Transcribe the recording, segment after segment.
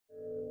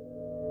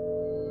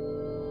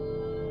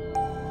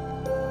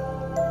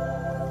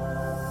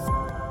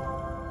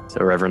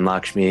So Reverend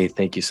Lakshmi,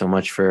 thank you so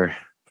much for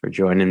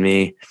joining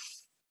me.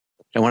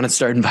 I want to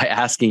start by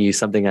asking you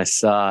something I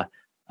saw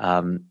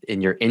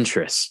in your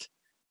interest,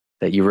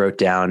 that you wrote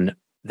down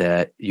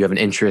that you have an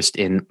interest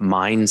in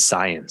mind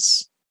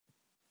science,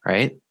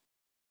 right?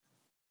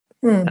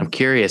 I'm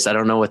curious. I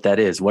don't know what that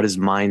is. What is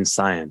mind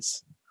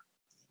science?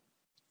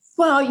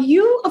 Well,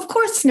 you, of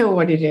course, know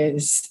what it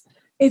is.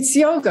 It's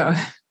yoga.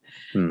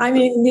 I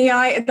mean,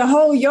 the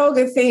whole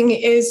yoga thing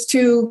is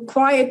to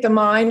quiet the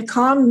mind,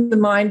 calm the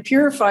mind,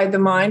 purify the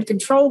mind,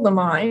 control the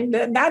mind.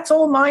 That's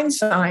all mind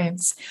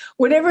science.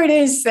 Whatever it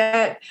is,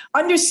 that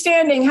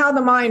understanding how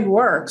the mind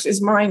works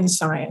is mind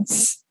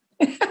science.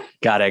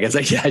 Got it. I guess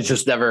I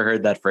just never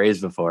heard that phrase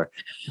before.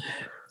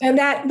 And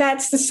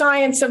that's the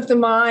science of the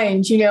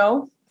mind, you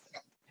know,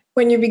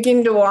 when you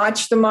begin to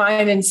watch the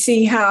mind and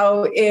see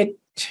how it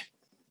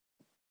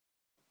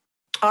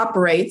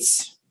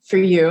operates for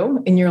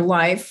you in your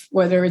life,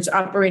 whether it's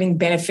operating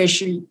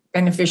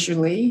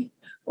beneficially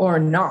or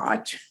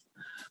not.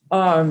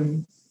 That's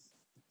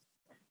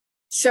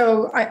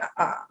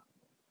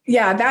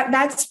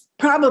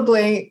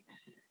probably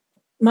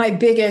my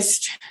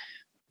biggest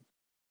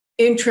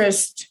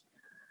interest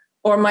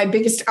or my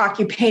biggest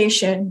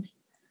occupation,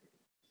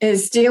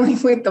 is dealing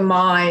with the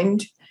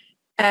mind.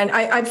 And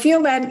I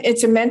feel that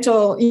it's a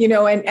mental, you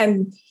know,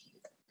 and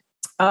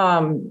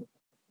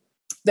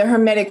the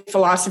Hermetic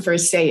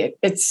philosophers say it.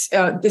 It's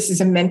this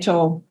is a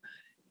mental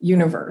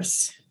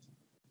universe.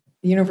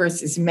 The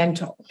universe is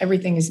mental.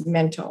 Everything is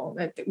mental.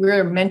 That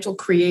we're a mental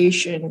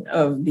creation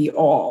of the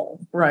all,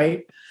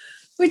 right?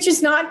 Which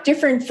is not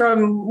different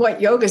from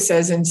what yoga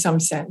says in some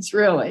sense,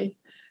 really.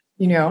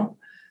 You know,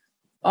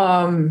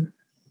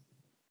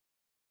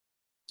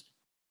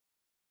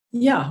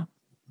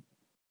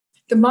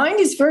 the mind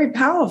is very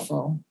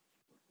powerful,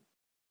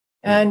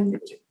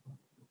 and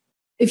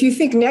if you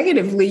think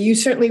negatively, you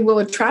certainly will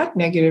attract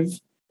negative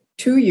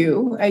to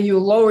you. You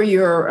lower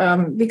your,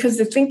 because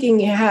the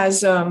thinking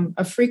has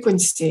a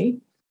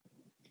frequency.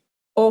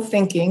 All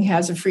thinking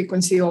has a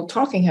frequency. All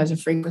talking has a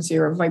frequency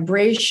or a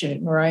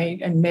vibration, right?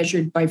 And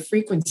measured by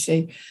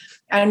frequency.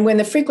 And when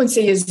the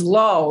frequency is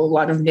low, a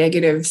lot of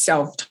negative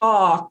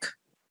self-talk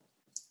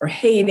or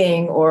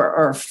hating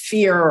or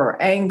fear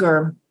or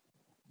anger,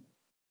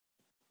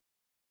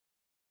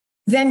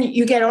 then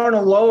you get on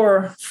a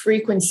lower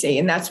frequency.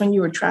 And that's when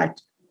you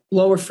attract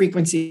lower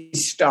frequency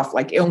stuff,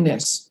 like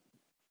illness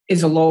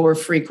is a lower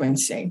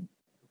frequency.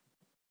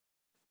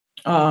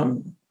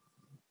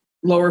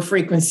 Lower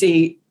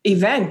frequency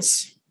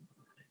events.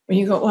 When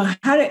you go, well,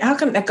 how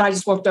come that guy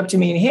just walked up to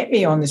me and hit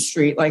me on the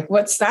street? Like,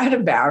 what's that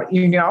about?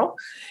 You know,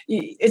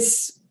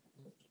 it's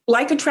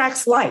like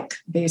attracts like,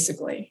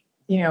 basically,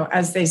 you know,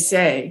 as they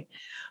say,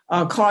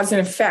 cause and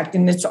effect.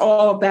 And it's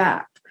all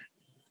that,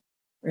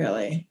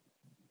 really.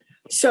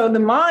 So the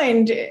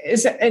mind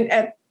is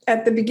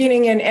at the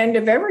beginning and end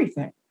of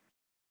everything.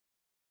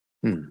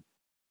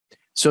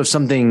 So if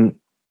something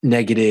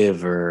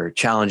negative or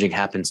challenging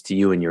happens to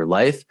you in your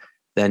life,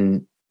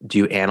 then do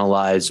you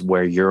analyze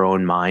where your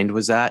own mind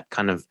was at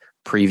kind of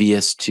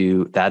previous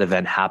to that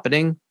event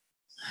happening?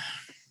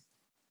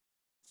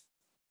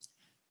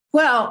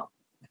 Well,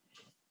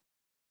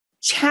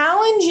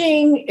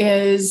 challenging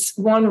is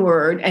one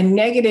word and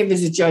negative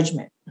is a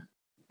judgment.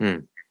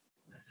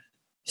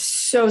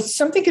 So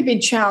something could be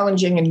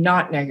challenging and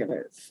not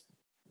negative.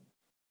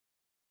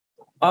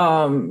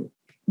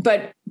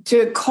 But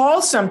to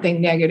call something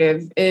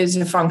negative is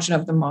a function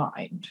of the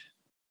mind.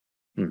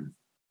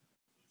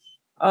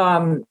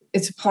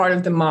 It's a part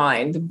of the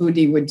mind. The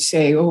Buddha would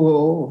say,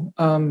 I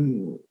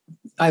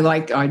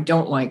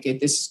don't like it.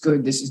 This is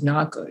good. This is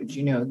not good.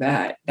 You know,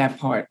 that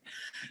part.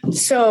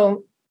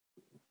 So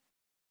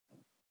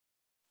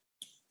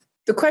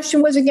the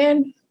question was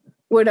again,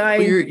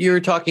 you're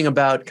talking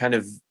about kind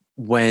of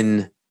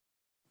when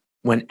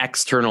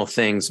external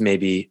things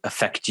maybe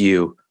affect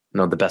you,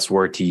 not the best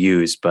word to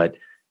use, but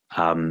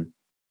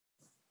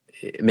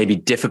maybe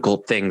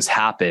difficult things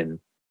happen.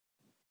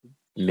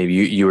 Maybe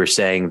you were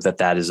saying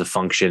that is a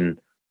function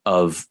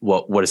of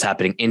what is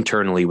happening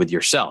internally with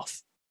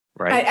yourself,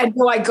 right?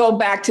 I go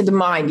back to the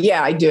mind.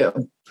 Yeah, I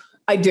do.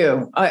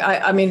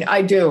 I mean,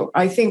 I do.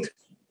 I think,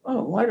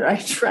 why did I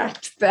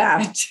attract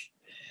that?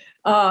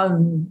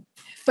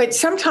 But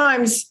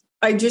sometimes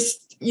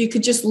you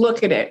could just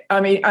look at it.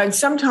 I mean,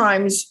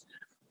 sometimes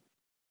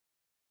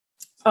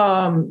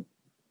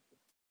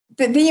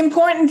the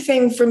important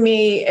thing for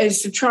me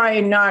is to try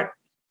and not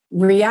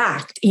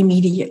react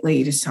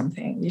immediately to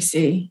something, you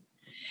see.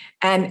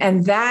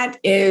 And that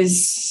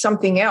is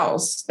something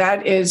else.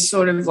 That is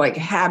sort of like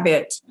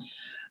habit,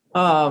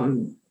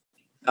 some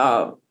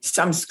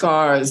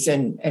scars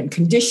and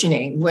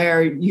conditioning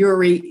where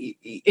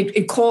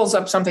it calls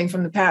up something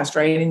from the past,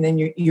 right? And then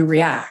you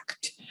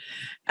react.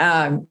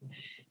 And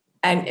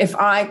if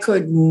I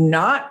could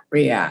not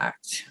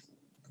react,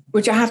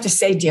 which I have to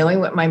say,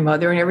 dealing with my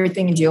mother and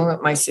everything and dealing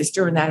with my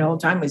sister and that whole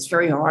time was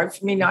very hard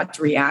for me not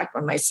to react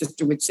when my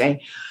sister would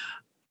say,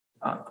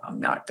 I'm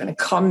not going to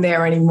come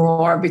there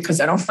anymore because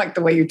I don't like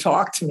the way you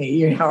talk to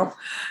me, and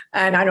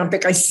I don't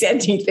think I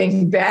said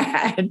anything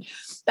bad.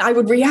 I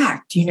would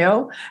react,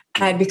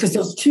 and because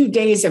those 2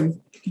 days of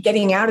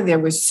getting out of there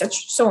was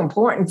so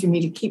important for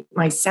me to keep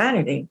my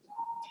sanity.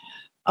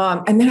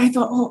 And then I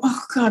thought,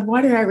 oh God,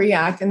 why did I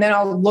react? And then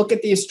I'll look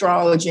at the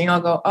astrology and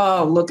I'll go,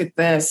 oh, look at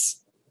this.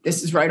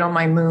 This is right on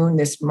my moon,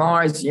 this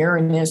Mars,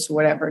 Uranus,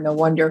 whatever. No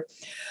wonder.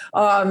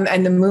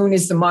 And the moon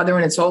is the mother,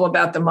 and it's all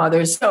about the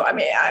mother. So, I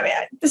mean,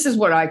 this is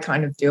what I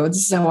kind of do. This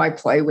is how I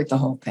play with the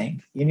whole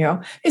thing.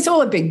 It's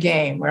all a big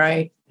game,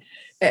 right?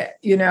 I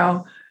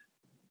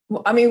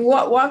mean,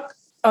 what?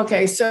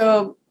 Okay,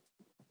 so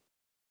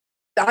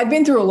I've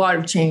been through a lot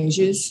of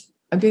changes.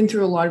 I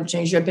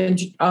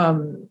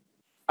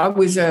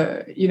was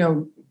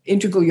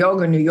Integral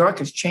Yoga in New York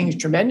has changed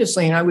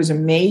tremendously, and I was a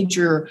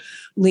majorly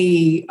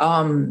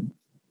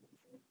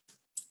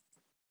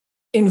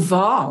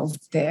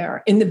involved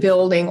there in the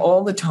building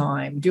all the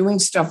time, doing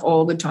stuff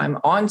all the time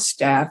on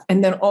staff.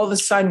 And then all of a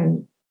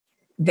sudden,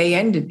 they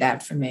ended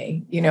that for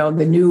me.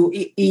 The new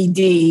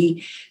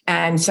ED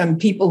and some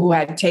people who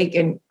had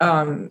taken,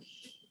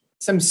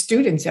 some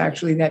students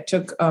actually that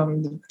took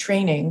the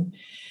training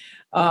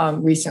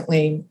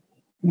recently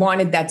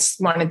wanted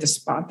the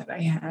spot that I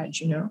had.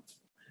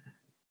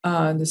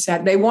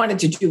 They wanted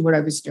to do what I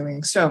was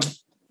doing. So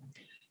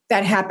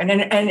that happened.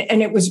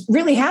 And it was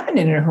really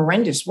happening in a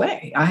horrendous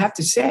way, I have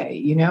to say.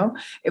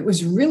 It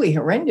was really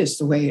horrendous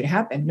the way it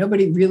happened.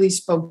 Nobody really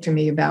spoke to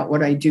me about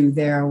what I do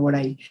there,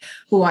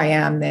 who I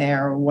am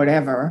there, or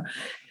whatever.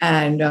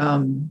 And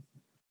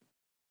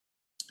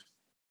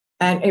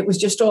it was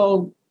just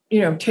all,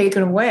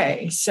 taken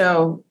away.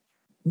 So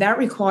that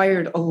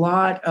required a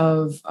lot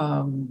of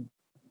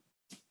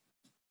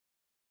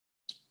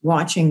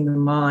watching the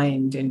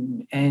mind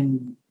and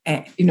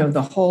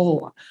the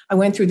whole, I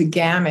went through the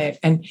gamut.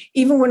 And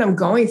even when I'm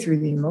going through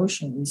the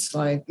emotions,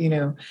 like,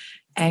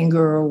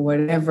 anger or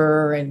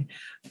whatever, and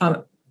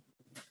I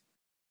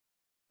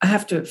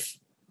have to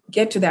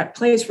get to that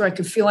place where I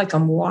could feel like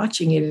I'm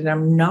watching it and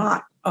I'm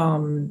not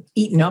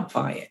eaten up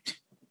by it.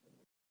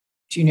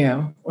 Do you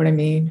know what I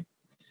mean?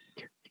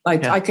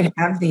 Like, yeah. I could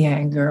have the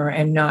anger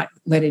and not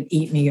let it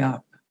eat me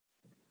up,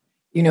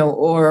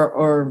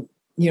 or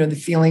the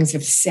feelings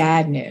of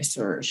sadness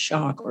or a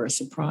shock or a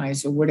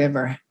surprise or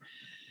whatever.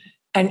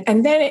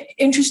 And then,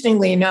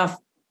 interestingly enough,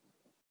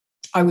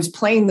 I was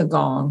playing the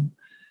gong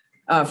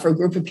for a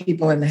group of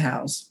people in the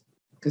house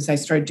because I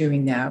started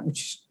doing that, which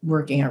is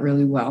working out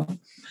really well.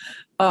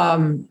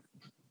 And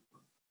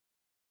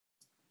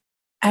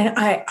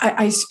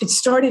it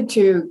started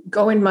to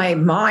go in my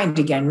mind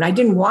again. And I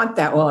didn't want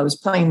that while I was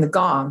playing the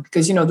gong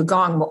because, the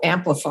gong will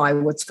amplify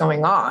what's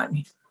going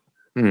on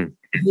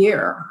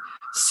here.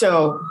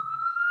 So...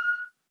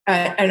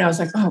 And I was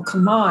like, oh,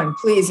 come on,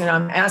 please. And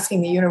I'm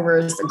asking the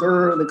universe, the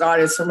guru, the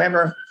goddess,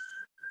 whomever,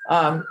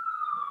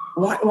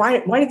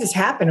 why did this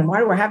happen? And why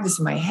do I have this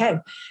in my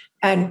head?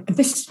 And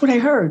this is what I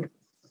heard.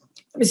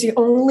 It was the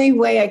only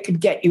way I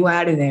could get you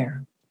out of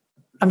there.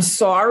 I'm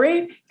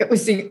sorry. It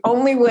was the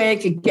only way I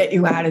could get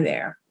you out of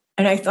there.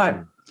 And I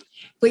thought,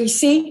 well, you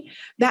see,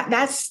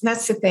 that's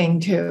the thing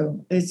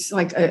too. It's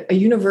like a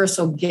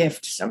universal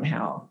gift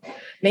somehow.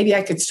 Maybe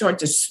I could start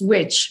to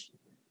switch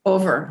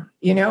over,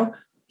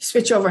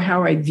 switch over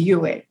how I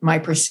view it, my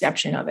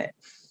perception of it.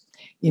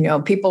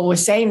 People were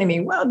saying to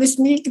me, well, this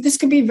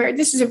could be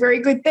this is a very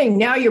good thing.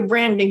 Now your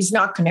branding's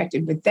not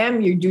connected with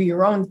them. You do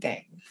your own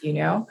thing,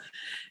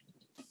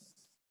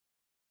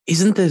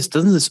 doesn't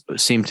this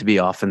seem to be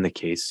often the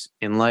case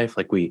in life?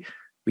 Like we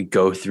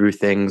go through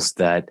things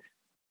that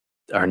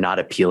are not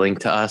appealing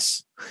to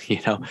us.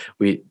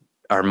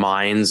 Our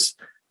minds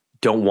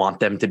don't want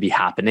them to be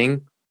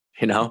happening.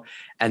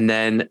 And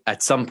then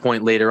at some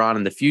point later on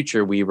in the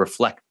future, we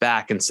reflect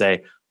back and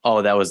say,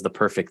 oh, that was the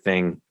perfect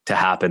thing to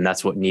happen.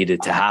 That's what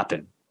needed to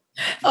happen.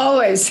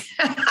 Always.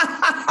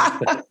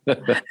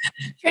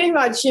 Pretty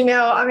much,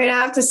 I mean, I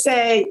have to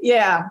say,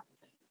 yeah,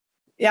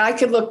 I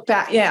could look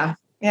back. Yeah.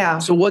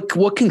 So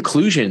what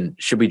conclusion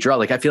should we draw?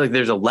 Like, I feel like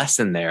there's a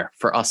lesson there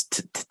for us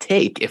to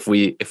take if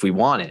we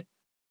want it.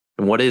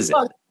 And what is it?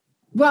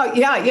 Well,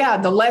 yeah.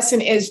 The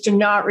lesson is to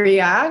not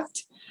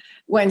react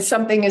when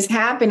something is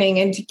happening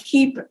and to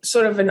keep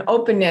sort of an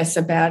openness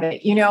about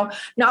it,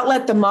 not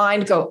let the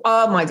mind go,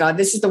 oh my God,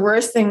 this is the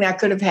worst thing that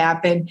could have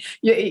happened.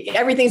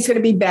 Everything's going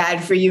to be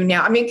bad for you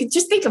now. I mean,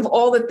 just think of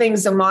all the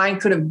things the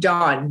mind could have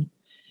done,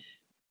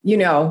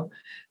 with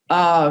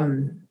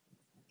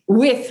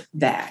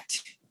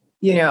that,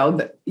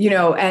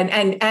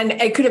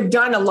 and I could have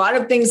done a lot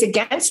of things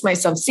against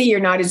myself. See, you're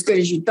not as good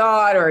as you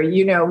thought, or,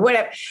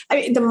 whatever. I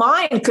mean, the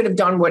mind could have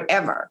done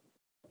whatever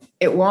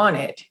it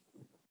wanted.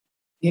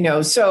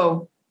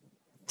 So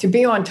to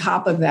be on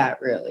top of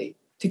that, really,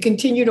 to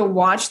continue to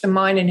watch the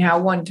mind and how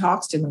one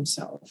talks to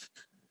themselves.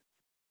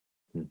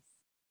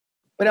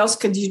 What else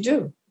could you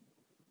do?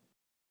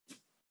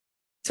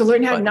 To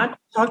learn how not to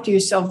talk to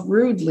yourself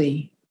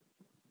rudely.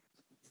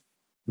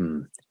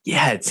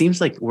 Yeah, it seems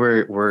like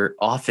we're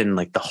often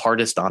like the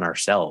hardest on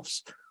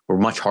ourselves. We're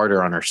much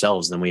harder on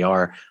ourselves than we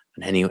are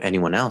and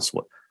anyone else.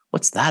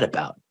 What's that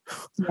about?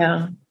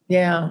 Yeah.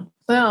 Yeah.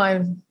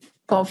 Well,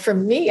 for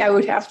me, I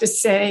would have to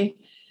say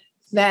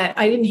that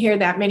I didn't hear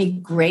that many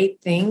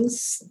great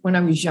things when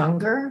I was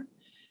younger.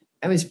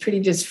 I was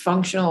pretty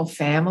dysfunctional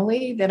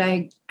family that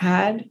I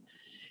had.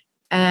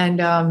 And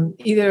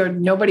either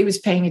nobody was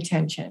paying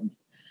attention.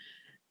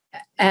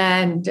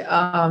 And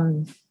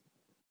then,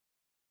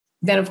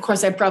 of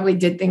course, I probably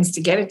did things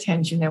to get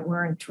attention that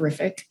weren't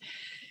terrific.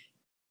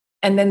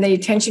 And then the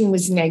attention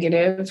was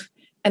negative.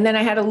 And then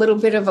I had a little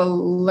bit of a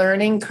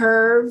learning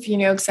curve,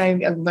 because I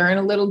learn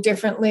a little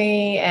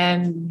differently.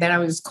 And then I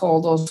was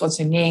called all sorts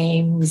of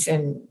names.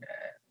 And,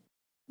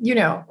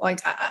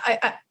 like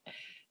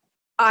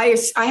I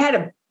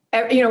had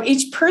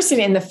each person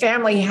in the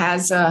family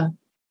has a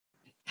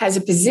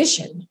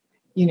position,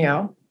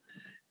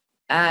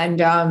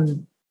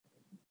 and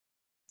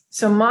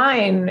so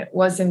mine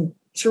wasn't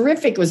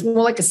terrific. It was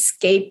more like a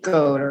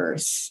scapegoat or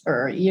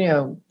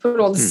put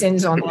all the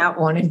sins on that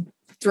one and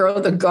throw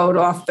the goat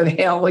off the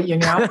hill,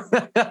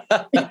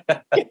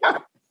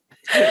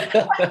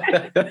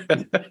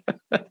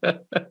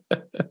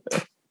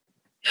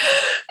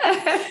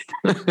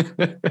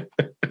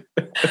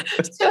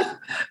 So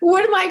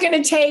what am I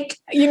going to take?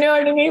 You know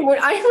what I mean?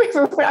 I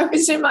remember when I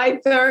was in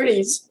my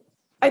 30s,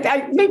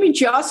 I maybe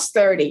just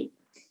 30.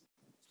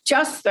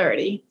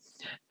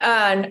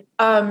 And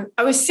I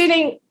was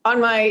sitting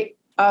on my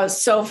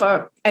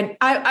sofa and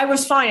I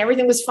was fine.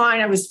 Everything was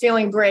fine. I was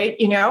feeling great,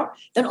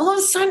 Then all of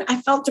a sudden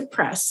I felt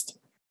depressed.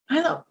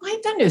 I thought, my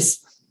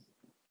goodness,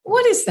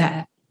 what is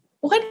that?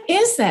 What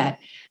is that?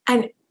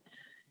 And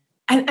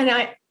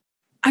I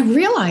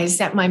realized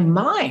that my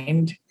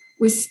mind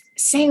was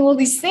saying all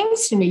these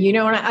things to me,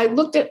 and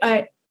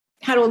I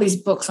had all these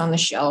books on the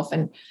shelf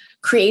and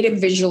creative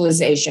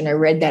visualization. I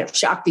read that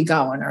Shakti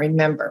Gawain, I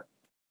remember.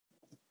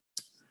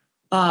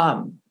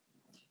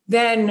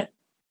 Then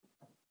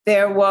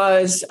there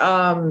was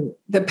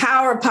The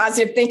Power of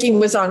Positive Thinking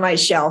was on my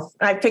shelf.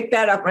 I picked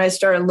that up and I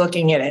started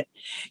looking at it,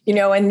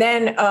 and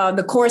then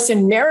the Course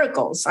in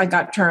Miracles I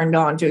got turned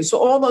on to. So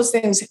all those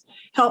things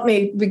helped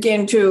me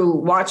begin to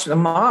watch the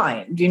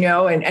mind,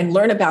 and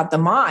learn about the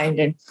mind.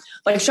 And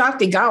like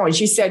Shakti Gawain,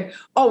 she said,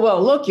 oh,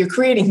 well, look, you're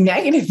creating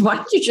negative. Why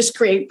don't you just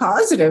create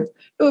positive?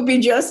 It would be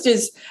just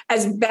as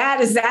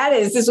bad as that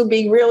is. This will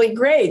be really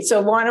great.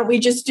 So why don't we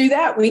just do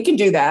that? We can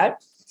do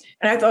that.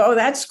 And I thought, oh,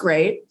 that's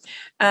great.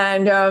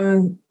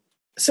 And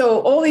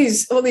so all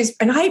these,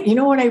 and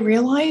what I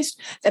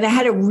realized? That I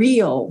had a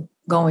reel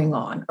going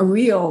on, a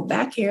reel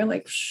back here,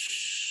 like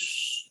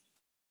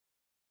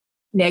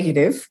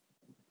negative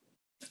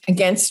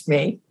against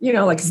me,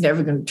 like it's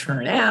never going to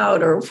turn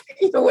out or,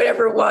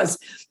 whatever it was.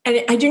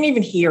 And I didn't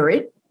even hear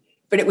it,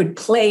 but it would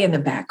play in the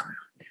background.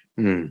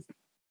 Mm.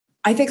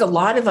 I think a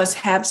lot of us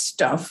have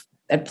stuff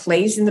that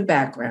plays in the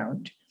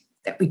background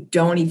that we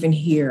don't even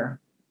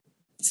hear.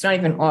 It's not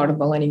even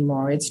audible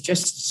anymore. It's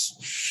just,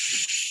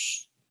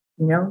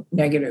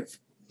 negative.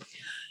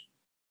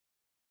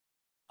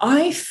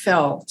 I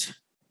felt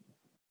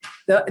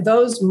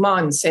those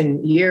months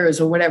and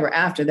years or whatever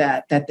after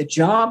that the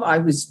job I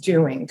was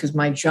doing, because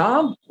my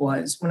job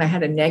was when I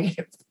had a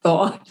negative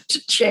thought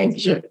to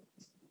change it.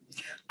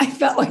 I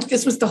felt like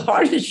this was the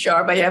hardest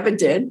job I ever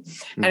did.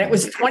 And it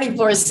was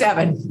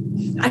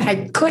 24/7. And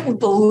I couldn't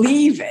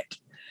believe it.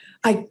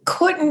 I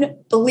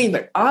couldn't believe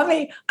it.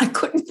 I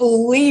couldn't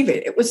believe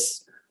it. It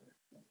was,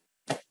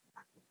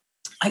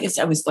 I guess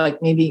I was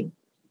like maybe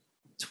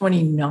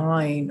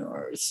 29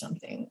 or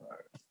something,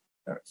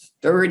 or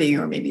 30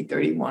 or maybe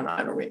 31.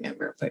 I don't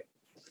remember. But,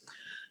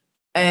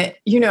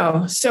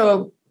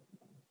 so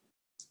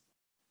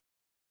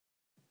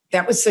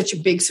that was such a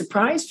big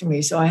surprise for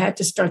me. So I had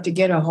to start to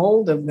get a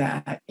hold of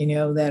that,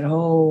 that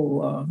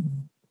whole,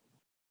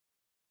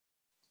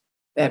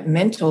 that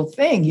mental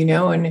thing,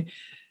 and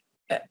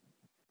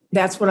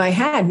that's what I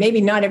had.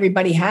 Maybe not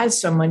everybody has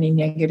so many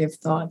negative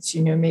thoughts,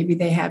 maybe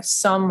they have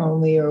some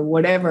only or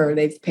whatever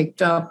they've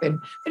picked up, but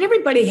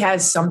everybody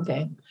has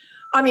something.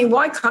 I mean,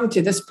 why come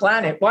to this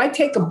planet? Why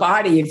take a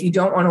body if you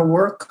don't want to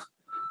work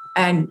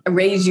and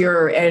raise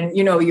your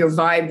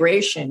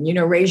vibration,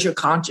 raise your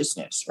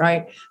consciousness,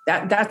 right?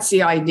 That's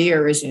the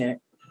idea, isn't it?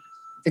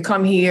 To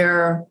come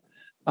here,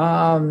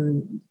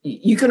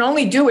 you can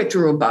only do it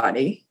through a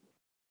body.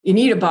 You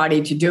need a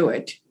body to do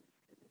it.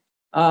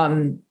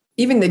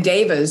 Even the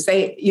devas,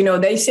 they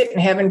sit in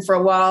heaven for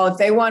a while. If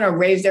they want to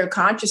raise their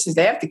consciousness,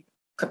 they have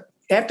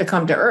to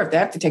come to earth. They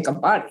have to take a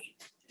body.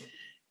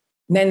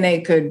 And then they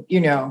could,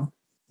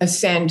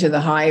 ascend to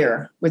the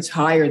higher, what's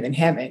higher than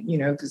heaven,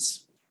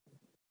 because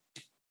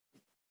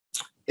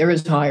there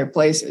is higher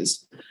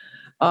places,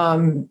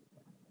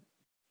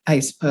 I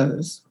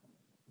suppose.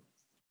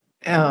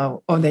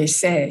 Or they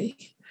say.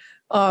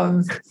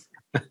 I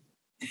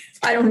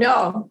don't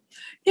know.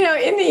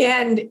 In the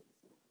end,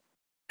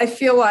 I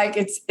feel like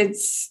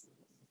it's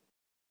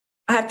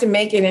I have to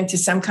make it into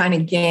some kind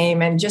of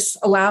game and just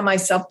allow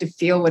myself to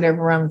feel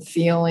whatever I'm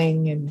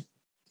feeling. And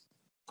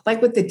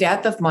like with the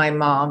death of my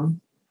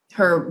mom,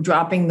 her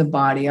dropping the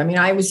body, I mean,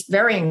 I was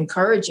very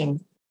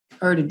encouraging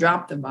her to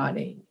drop the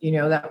body.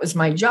 That was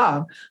my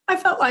job. I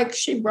felt like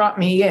she brought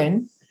me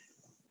in.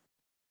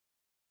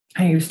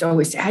 I used to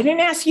always say, I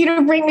didn't ask you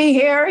to bring me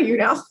here, I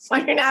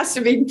didn't ask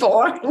to be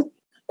born.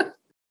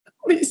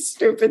 These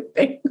stupid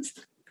things.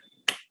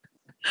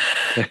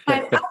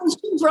 And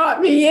she brought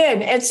me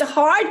in. It's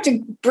hard to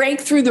break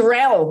through the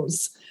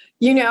realms,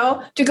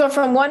 to go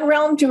from one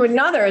realm to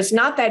another. It's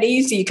not that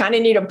easy. You kind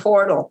of need a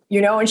portal,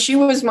 and she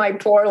was my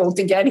portal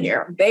to get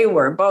here. They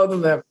were, both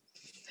of them.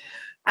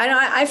 And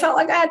I felt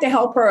like I had to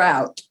help her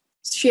out.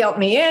 She helped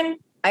me in.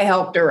 I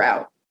helped her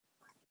out.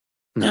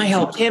 I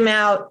helped him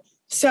out.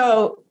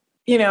 So,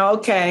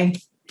 okay,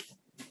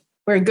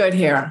 we're good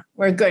here.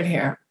 We're good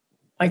here.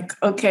 Like,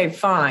 okay,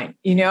 fine.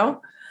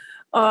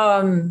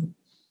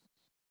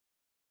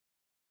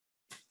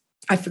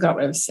 I forgot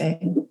what I was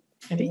saying.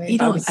 Anyway,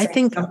 I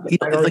think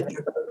like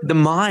the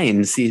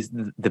mind sees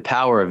the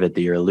power of it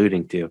that you're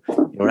alluding to.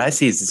 What I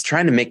see is it's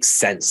trying to make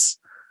sense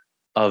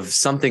of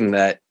something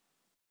that,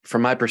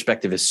 from my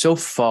perspective, is so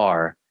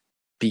far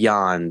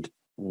beyond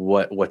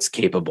what's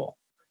capable.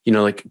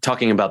 Like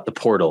talking about the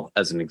portal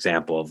as an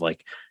example of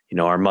like,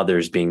 our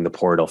mothers being the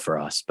portal for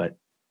us, but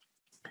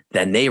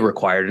then they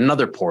required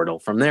another portal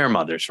from their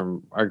mothers,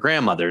 from our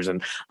grandmothers,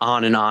 and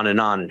on and on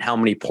and on, and how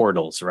many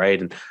portals,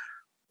 right? And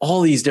all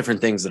these different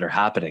things that are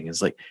happening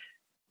is like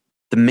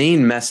the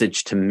main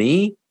message to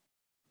me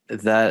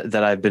that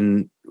I've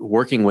been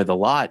working with a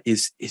lot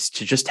is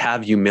to just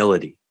have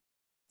humility,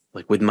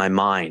 like with my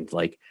mind,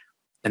 like,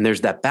 and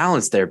there's that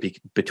balance there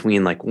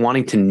between like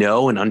wanting to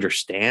know and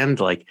understand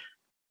like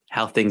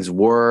how things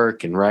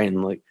work and right.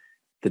 And like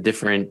the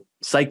different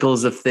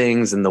cycles of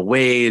things and the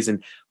ways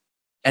and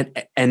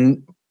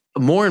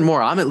more and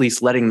more, I'm at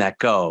least letting that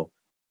go.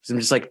 So I'm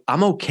just like,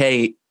 I'm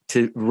okay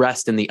to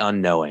rest in the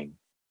unknowing.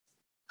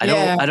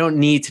 I don't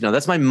need to know.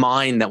 That's my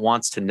mind that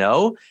wants to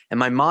know. And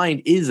my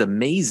mind is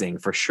amazing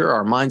for sure.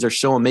 Our minds are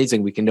so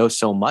amazing. We can know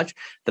so much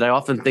that I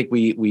often think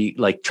we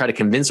like try to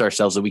convince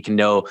ourselves that we can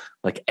know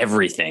like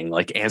everything,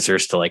 like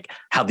answers to like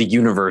how the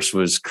universe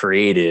was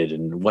created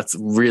and what's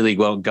really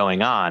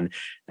going on.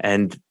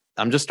 And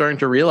I'm just starting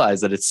to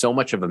realize that it's so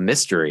much of a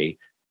mystery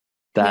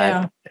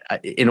that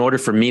in order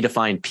for me to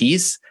find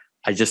peace,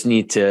 I just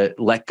need to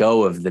let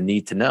go of the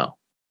need to know.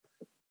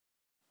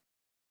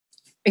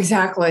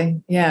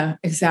 Exactly. Yeah,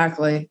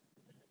 exactly.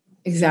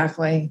 I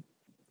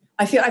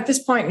feel at this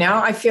point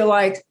now, I feel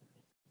like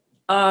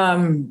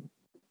I've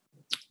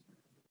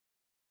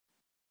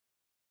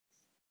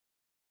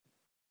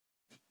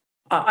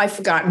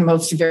forgotten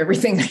most of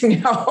everything I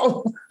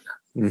know.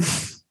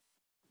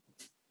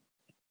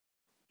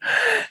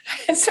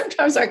 And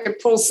sometimes I could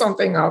pull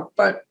something up,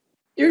 but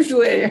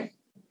usually,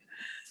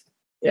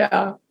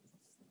 yeah.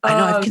 I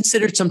know I've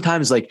considered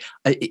sometimes like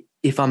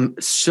if I'm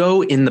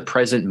so in the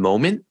present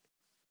moment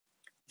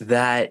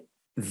that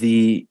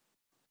I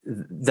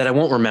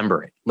won't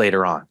remember it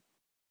later on.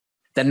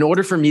 That in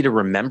order for me to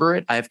remember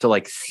it, I have to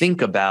like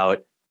think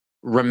about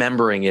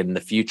remembering it in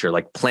the future,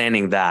 like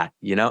planning that,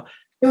 Oh,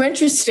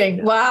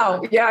 interesting.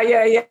 Wow.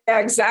 Yeah.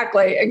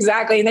 Exactly.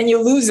 And then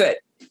you lose it.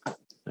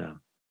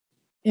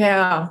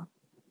 Yeah.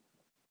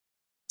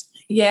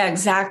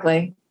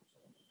 Exactly.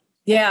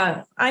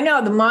 Yeah, I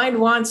know. The mind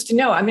wants to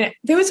know. I mean,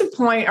 there was a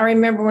point I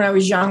remember when I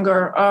was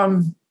younger,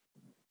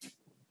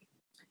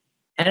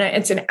 and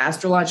it's an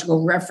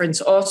astrological reference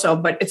also,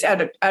 but it's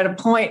at a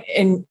point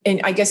in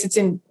I guess it's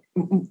in,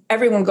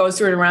 everyone goes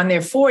through it around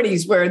their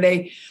 40s where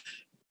they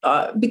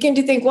begin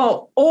to think,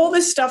 well, all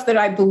this stuff that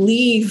I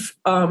believe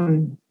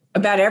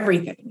about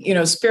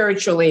everything,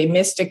 spiritually,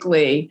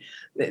 mystically,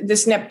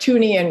 this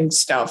Neptunian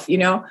stuff,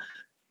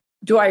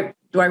 do I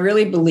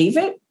really believe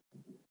it?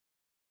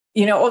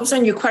 All of a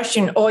sudden you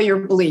question all your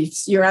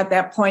beliefs. You're at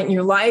that point in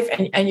your life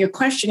and you're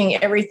questioning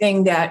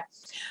everything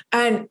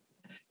and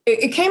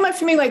it came up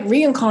for me like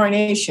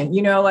reincarnation,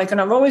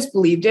 and I've always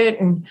believed it.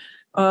 And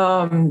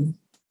then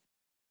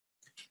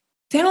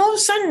all of a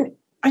sudden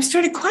I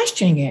started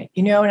questioning it,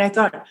 and I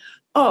thought,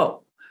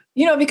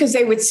 because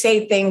they would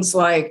say things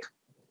like,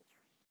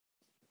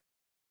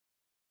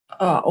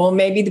 well,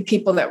 maybe the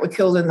people that were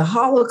killed in the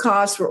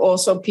Holocaust were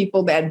also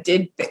people that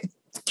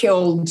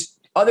killed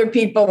other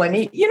people. And,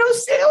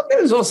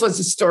 there's all sorts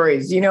of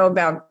stories,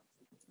 about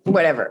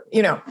whatever,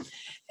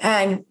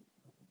 and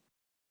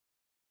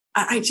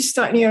I just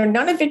thought,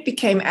 none of it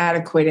became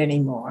adequate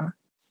anymore.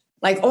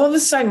 Like all of a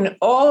sudden,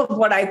 all of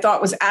what I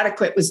thought was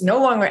adequate was no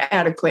longer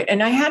adequate.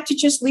 And I had to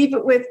just leave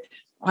it with,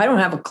 I don't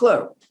have a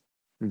clue.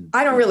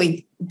 I don't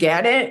really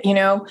get it.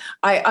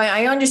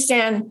 I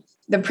understand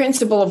the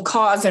principle of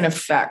cause and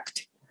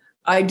effect.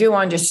 I do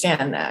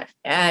understand that.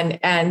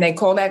 And they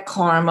call that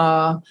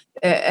karma.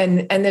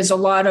 And there's a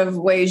lot of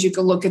ways you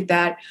can look at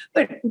that.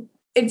 But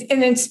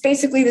it's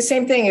basically the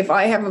same thing. If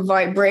I have a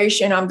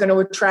vibration, I'm going to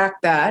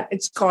attract that.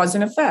 It's cause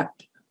and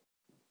effect.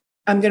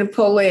 I'm going to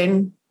pull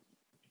in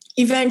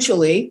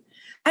eventually.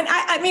 And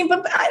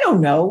but I don't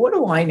know. What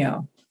do I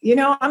know?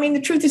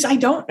 The truth is I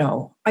don't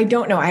know. I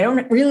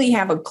don't really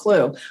have a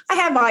clue. I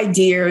have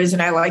ideas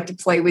and I like to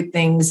play with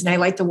things and I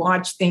like to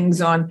watch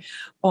things on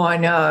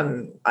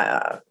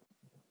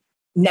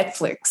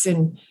Netflix,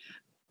 and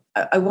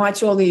I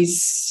watch all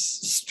these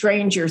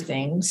Stranger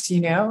Things,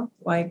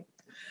 like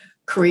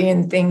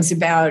Korean things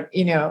about,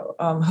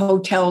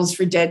 hotels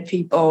for dead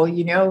people,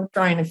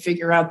 trying to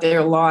figure out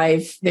their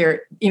life,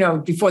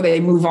 before they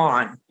move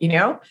on,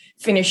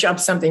 finish up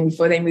something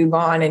before they move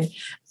on. And,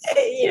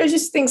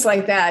 just things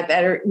like that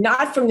are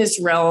not from this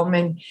realm,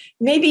 and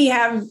maybe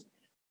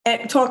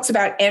it talks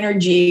about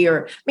energy,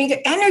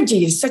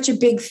 energy is such a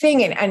big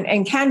thing.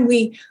 And can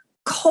we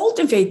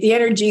cultivate the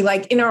energy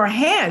like in our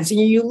hands? And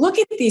you look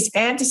at these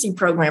fantasy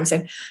programs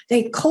and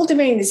they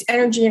cultivate this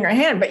energy in our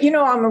hand. But,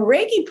 I'm a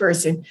Reiki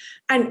person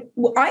and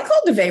I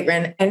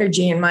cultivate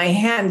energy in my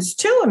hands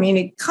too. I mean,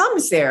 it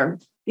comes there.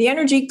 The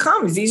energy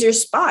comes. These are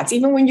spots.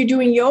 Even when you're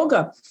doing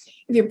yoga,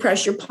 if you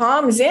press your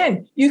palms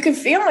in, you can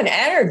feel an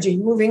energy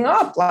moving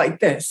up like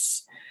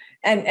this.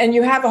 And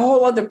you have a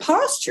whole other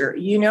posture,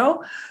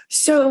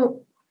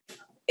 So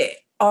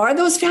are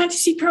those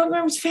fantasy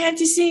programs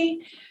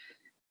fantasy?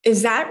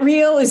 Is that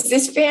real? Is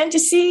this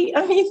fantasy?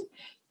 I mean,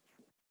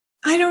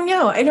 I don't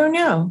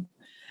know.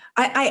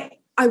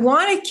 I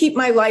want to keep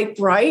my light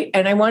bright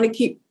and I want to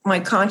keep my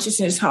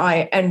consciousness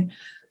high. And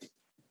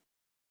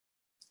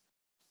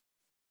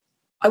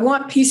I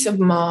want peace of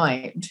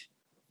mind.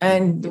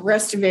 And the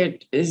rest of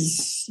it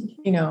is,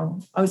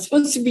 I'm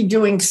supposed to be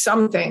doing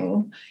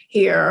something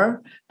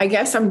here. I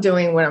guess I'm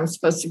doing what I'm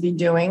supposed to be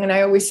doing. And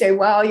I always say,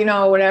 well,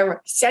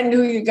 whatever, send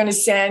who you're going to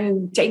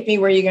send, take me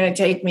where you're going to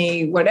take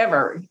me,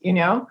 whatever, In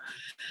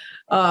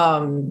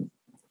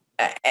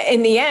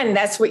the end,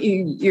 that's what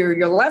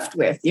you're left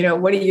with.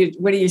 What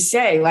do you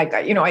say? Like,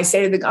 I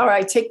say to the God,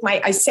 I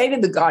say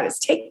to the goddess,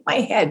 take my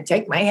head,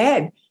 take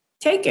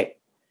it,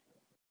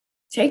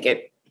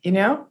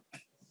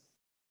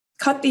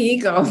 cut the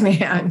ego,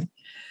 man.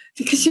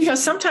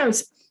 Because,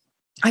 sometimes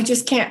I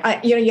just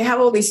can't, you have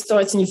all these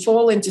thoughts and you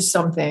fall into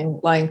something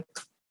like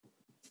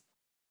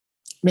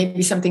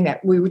maybe something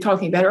that we were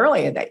talking about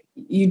earlier that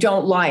you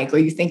don't like or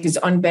you think is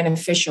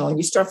unbeneficial. And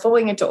you start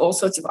falling into all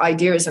sorts of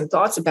ideas and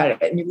thoughts about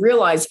it. And you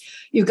realize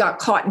you got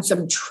caught in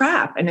some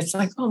trap. And it's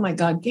like, oh my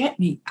God, get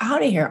me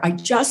out of here. I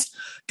just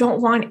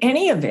don't want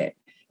any of it.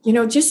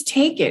 Just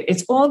take it.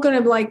 It's all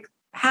going to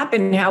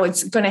happen how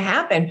it's going to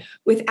happen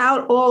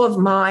without all of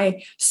my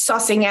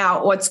sussing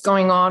out what's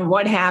going on,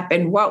 what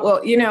happened, what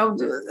will,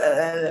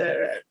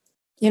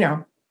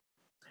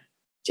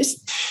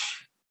 just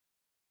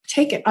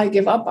take it. I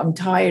give up. I'm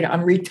tired.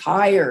 I'm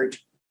retired.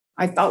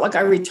 I felt like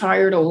I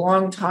retired a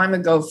long time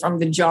ago from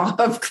the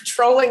job of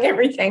controlling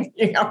everything.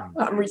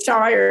 I'm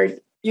retired.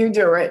 You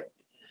do it.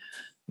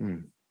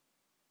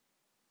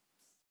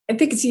 I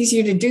think it's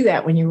easier to do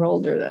that when you're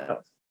older, though.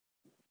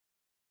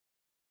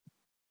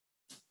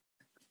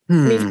 I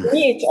mean, for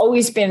me,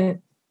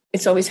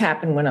 it's always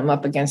happened when I'm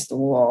up against the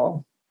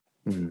wall.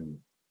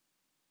 In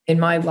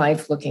my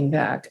life, looking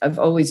back, I've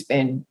always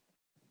been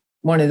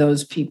one of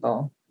those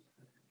people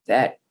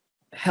that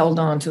held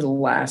on to the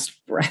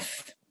last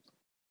breath.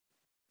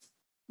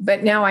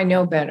 But now I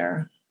know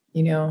better,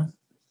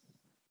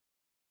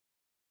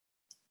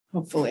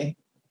 hopefully.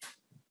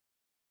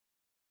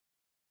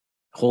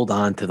 Hold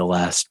on to the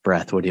last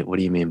breath. What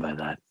do you mean by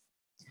that?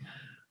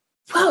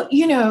 Well,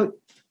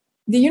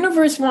 the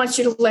universe wants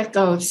you to let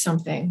go of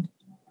something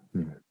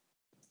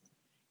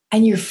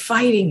and you're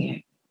fighting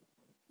it.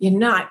 You're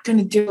not going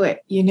to do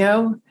it.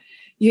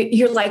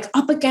 You're like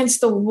up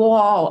against the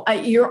wall.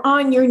 You're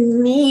on your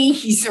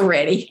knees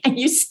already and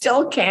you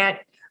still can't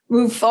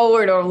move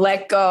forward or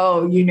let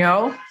go.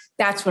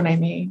 That's what I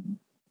mean.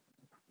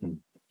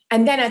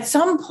 And then at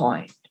some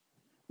point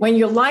when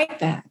you're like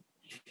that,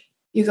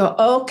 you go,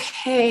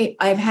 okay,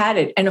 I've had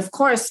it. And of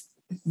course,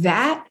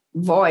 that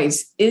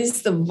voice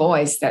is the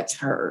voice that's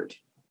heard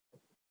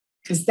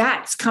because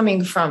that's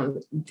coming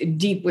from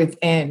deep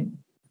within,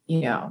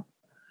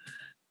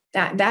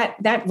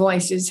 that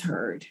voice is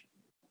heard.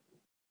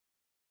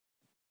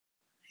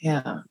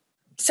 Yeah.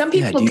 Some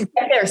people can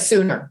get there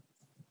sooner.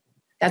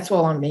 That's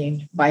all I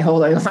mean by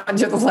holding on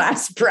to the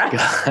last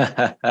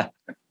breath.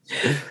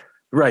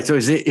 Right. So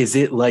is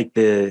it like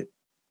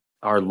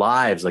our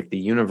lives, like the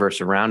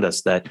universe around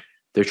us that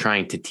they're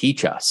trying to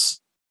teach us?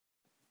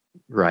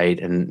 Right.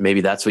 And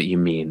maybe that's what you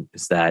mean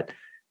is that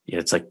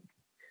it's like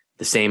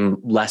the same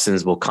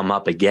lessons will come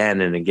up again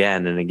and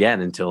again and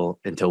again until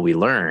we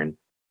learn.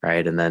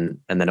 Right. And then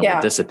it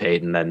will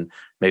dissipate and then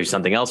maybe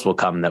something else will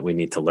come that we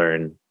need to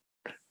learn.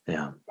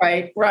 Yeah.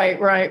 Right.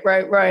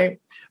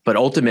 But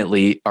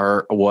ultimately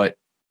what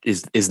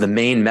is the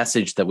main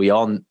message that we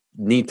all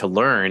need to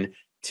learn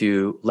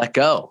to let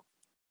go.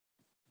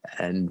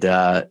 And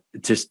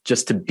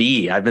just to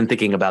be. I've been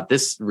thinking about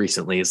this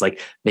recently. Is like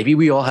maybe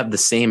we all have the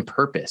same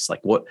purpose.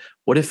 Like what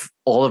if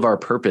all of our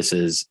purpose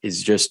is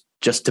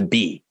just to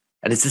be,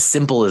 and it's as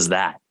simple as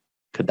that?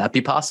 Could that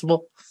be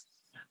possible?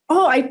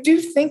 Oh, I do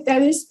think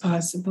that is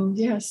possible.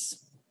 Yes,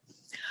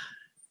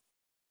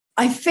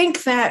 I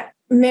think that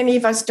many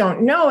of us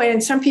don't know it,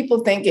 and some people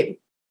think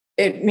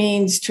it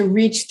means to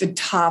reach the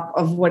top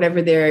of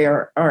whatever they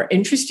are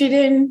interested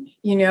in,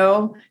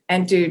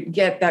 and to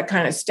get that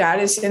kind of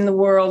status in the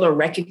world or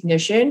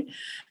recognition.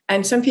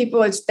 And some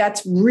people,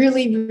 that's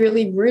really,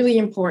 really, really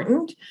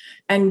important,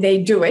 and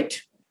they do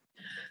it.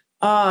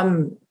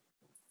 And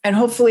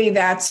hopefully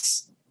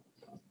that's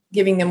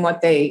giving them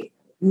what they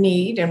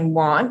need and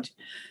want.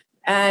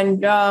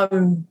 And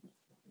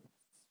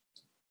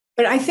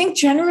but I think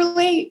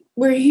generally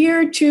we're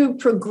here to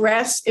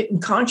progress in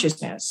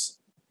consciousness.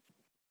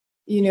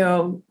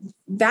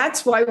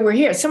 That's why we're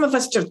here. Some of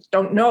us just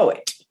don't know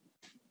it.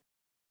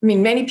 I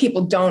mean, many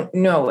people don't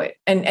know it.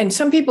 And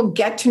some people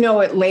get to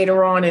know it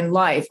later on in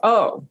life.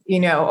 I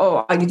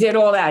did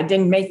all that. It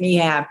didn't make me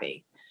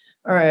happy.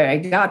 All right, I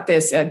got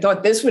this. I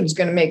thought this was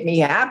going to make me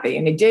happy,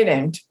 and it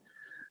didn't.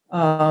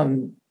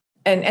 And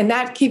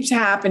that keeps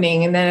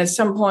happening. And then at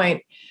some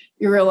point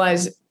you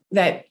realize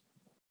that,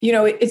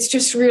 it's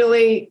just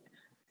really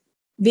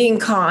being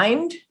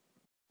kind,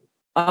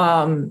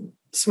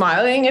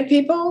 smiling at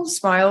people.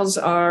 Smiles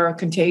are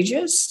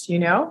contagious,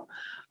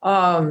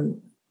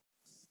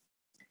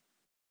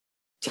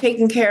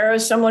 taking care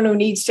of someone who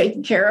needs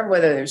taken care of,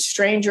 whether they're a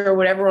stranger or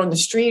whatever on the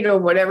street or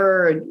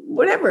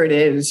whatever it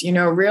is,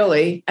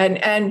 really.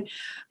 And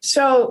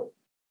so,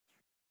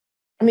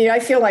 I mean, I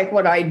feel like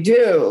what I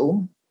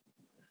do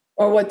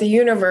or what the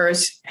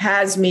universe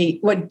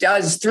what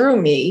does through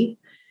me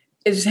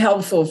is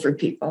helpful for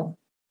people.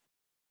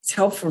 It's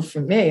helpful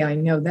for me. I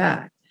know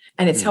that.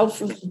 And it's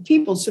helpful for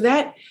people. So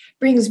that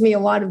brings me a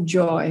lot of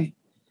joy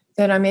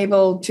that I'm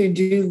able to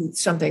do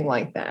something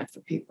like that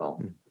for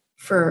people.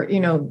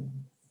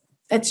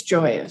 That's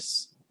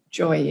joyous,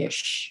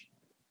 joyish.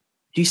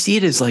 Do you see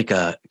it as like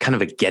a kind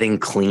of a getting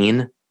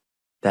clean,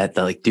 that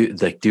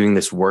doing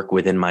this work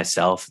within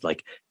myself,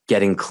 like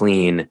getting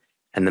clean,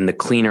 and then the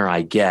cleaner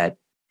I get,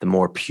 the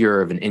more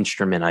pure of an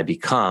instrument I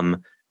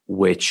become,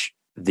 which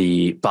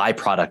the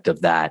byproduct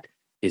of that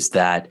is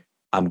that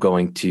I'm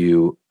going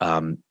to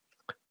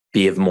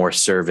be of more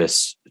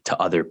service to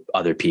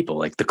other people.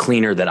 Like the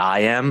cleaner that I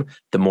am,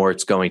 the more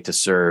it's going to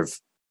serve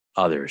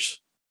others.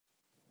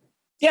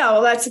 Yeah,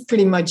 well, that's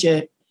pretty much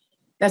it.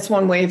 That's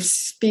one way of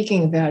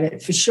speaking about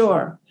it, for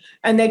sure.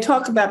 And they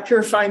talk about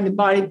purifying the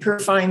body,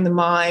 purifying the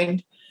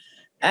mind.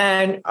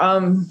 And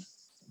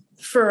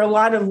for a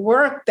lot of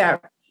work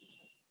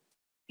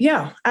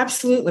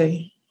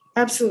absolutely.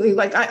 Absolutely.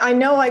 Like I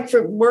know, like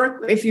for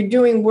work, if you're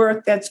doing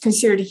work that's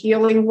considered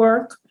healing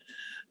work,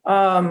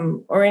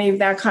 or any of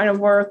that kind of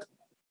work,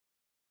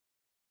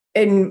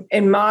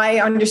 in my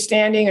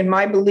understanding and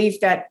my belief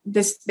that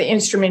the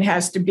instrument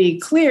has to be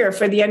clear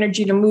for the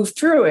energy to move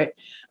through it.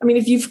 I mean,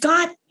 if you've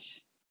got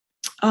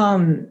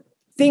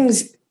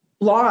things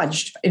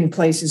lodged in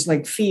places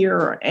like fear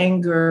or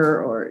anger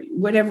or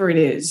whatever it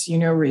is,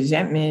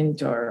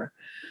 resentment or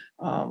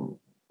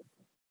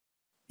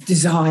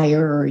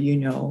desire,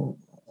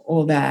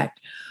 all that.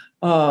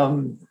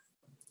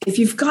 If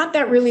you've got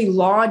that really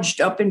lodged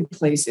up in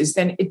places,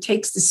 then it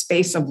takes the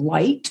space of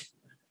light.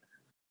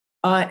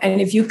 And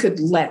if you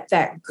could let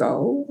that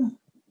go,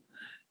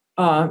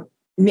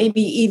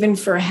 maybe even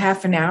for a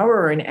half an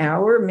hour or an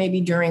hour,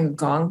 maybe during a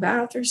gong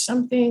bath or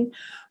something,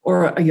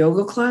 or a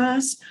yoga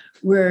class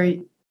where,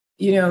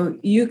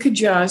 you could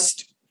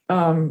just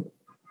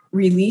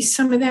release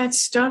some of that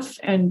stuff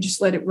and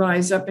just let it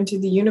rise up into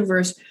the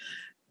universe.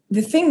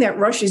 The thing that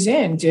rushes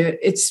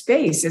into its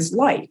space is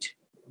light,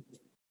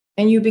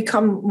 and you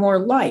become more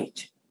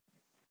light.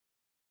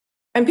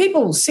 And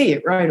people will see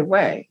it right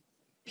away.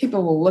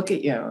 People will look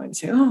at you and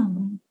say,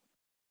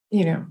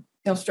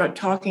 they'll start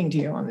talking to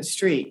you on the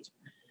street.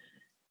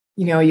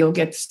 You'll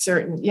get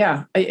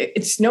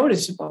it's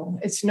noticeable.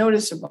 It's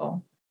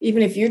noticeable.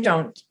 Even if you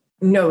don't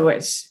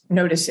notice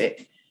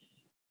it,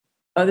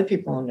 other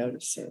people will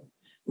notice it.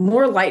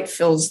 More light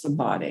fills the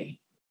body.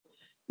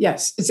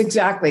 Yes, it's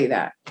exactly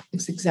that.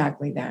 It's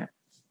exactly that.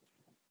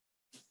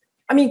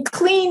 I mean,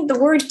 clean, the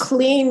word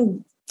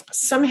clean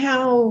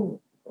somehow,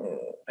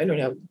 I don't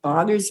know,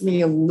 bothers me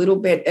a little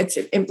bit. It's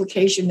an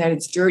implication that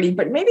it's dirty,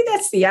 but maybe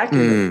that's the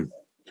accurate.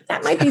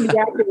 That might be the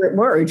accurate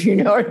word, you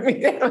know what I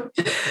mean?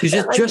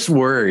 It's just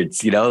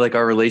words, like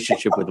our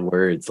relationship with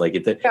words. Like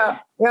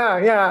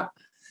yeah.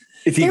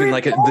 It's even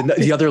like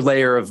the other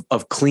layer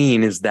of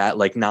clean is that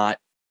like not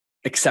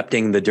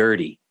accepting the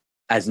dirty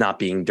as not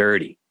being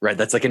dirty, right?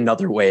 That's like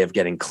another way of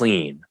getting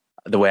clean.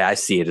 The way I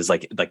see it is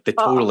like the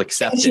total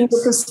acceptance. Changing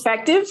your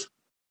perspective?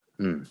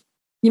 You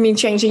mean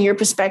changing your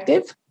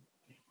perspective?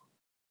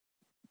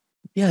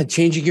 Yeah,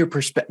 changing your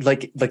perspective.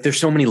 Like there's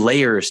so many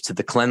layers to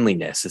the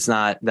cleanliness. It's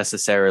not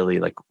necessarily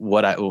like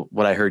what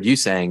I heard you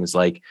saying is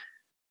like,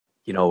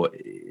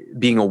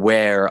 being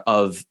aware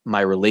of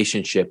my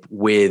relationship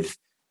with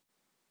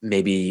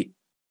maybe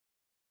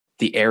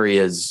the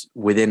areas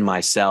within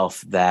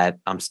myself that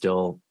I'm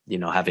still,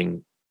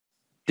 having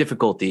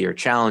difficulty or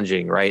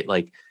challenging, right?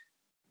 Like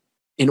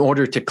in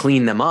order to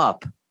clean them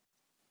up,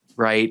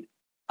 right?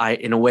 I,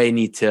 in a way,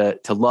 need to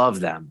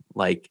love them.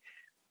 Like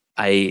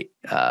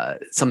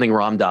something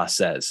Ram Dass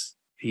says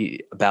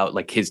about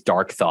like his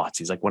dark thoughts.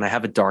 He's like, when I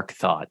have a dark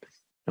thought,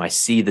 I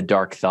see the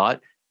dark thought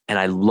and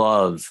I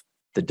love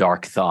the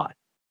dark thought.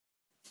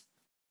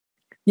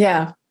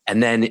 Yeah.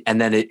 and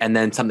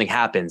then something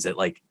happens. It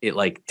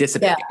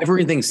dissipates. Yeah.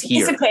 Everything's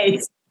here.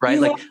 Dissipates. Right.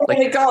 You Like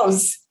it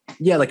goes.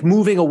 Yeah. Like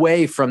moving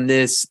away from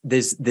the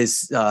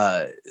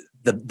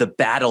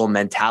battle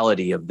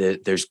mentality of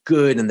there's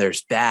good and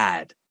there's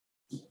bad.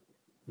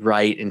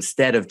 Right.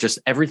 Instead of just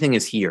everything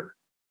is here.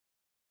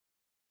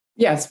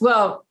 Yes.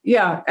 Well,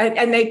 yeah.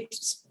 And they,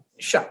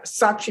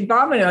 Sakshi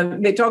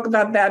Bhamana, they talk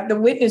about that, the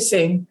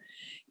witnessing,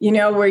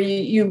 where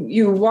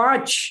you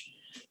watch,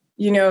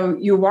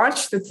 you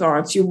watch the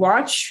thoughts, you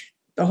watch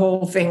the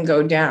whole thing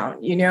go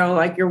down,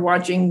 like you're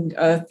watching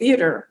a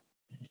theater.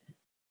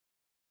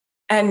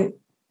 And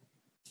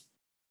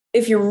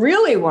if you're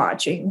really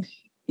watching,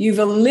 you've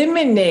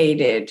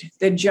eliminated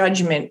the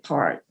judgment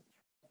part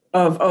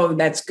of, oh,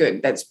 that's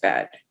good, that's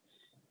bad.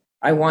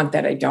 I want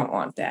that, I don't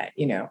want that,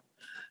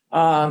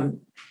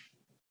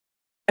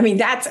 I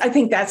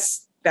think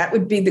that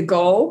would be the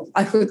goal.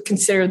 I would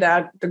consider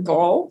that the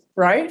goal,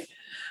 right?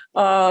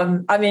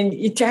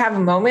 To have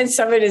moments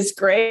of it is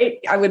great.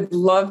 I would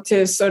love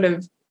to sort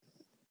of,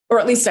 or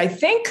at least I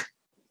think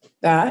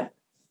that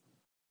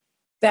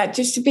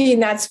just to be in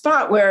that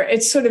spot where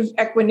it's sort of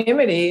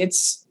equanimity.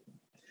 It's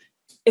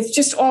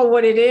just all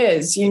what it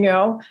is,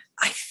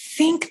 I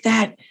think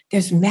that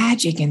there's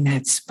magic in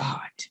that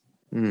spot.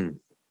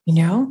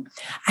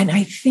 And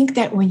I think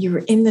that when you're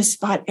in the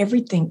spot,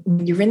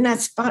 when you're in that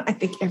spot, I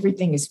think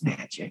everything is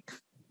magic.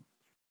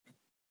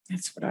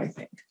 That's what I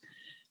think.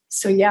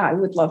 So yeah, I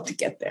would love to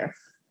get there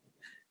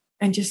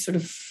and just sort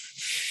of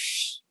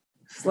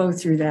flow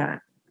through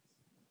that.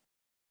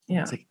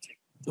 Yeah. It's like,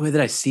 the way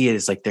that I see it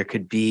is like there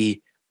could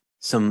be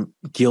some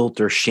guilt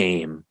or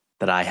shame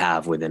that I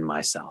have within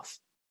myself,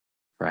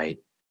 right?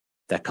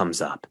 That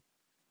comes up.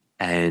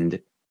 And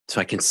so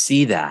I can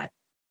see that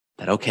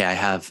okay, I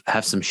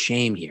have some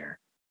shame here.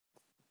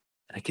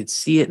 And I can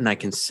see it and I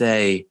can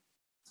say,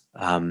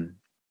 I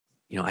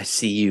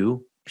see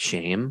you,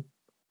 shame.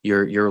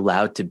 You're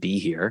allowed to be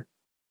here.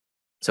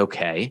 It's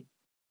okay.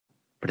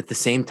 But at the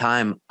same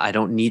time, I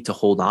don't need to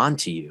hold on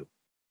to you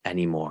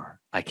anymore.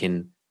 I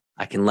can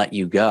let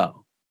you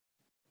go.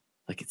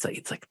 It's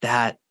like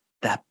that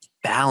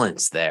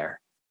balance there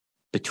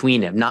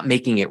between it, not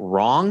making it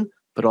wrong,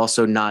 but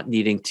also not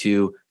needing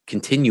to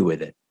continue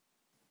with it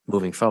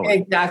moving forward.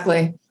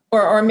 Exactly.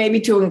 Or maybe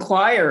to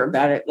inquire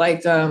about it.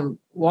 Like,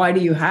 why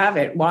do you have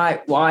it?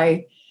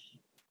 Why?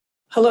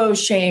 Hello,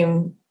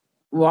 shame.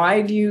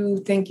 Why do you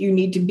think you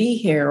need to be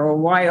here? Or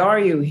why are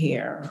you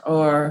here?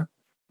 Or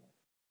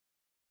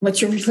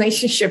what's your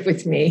relationship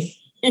with me?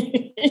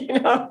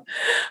 I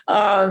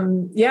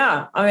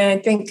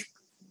think,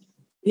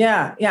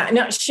 yeah.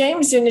 No,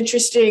 shame's an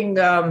interesting,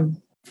 I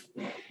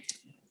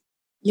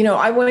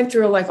went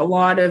through like a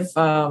lot of,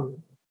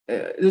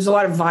 there's a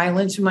lot of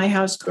violence in my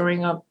house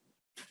growing up.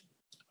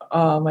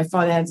 My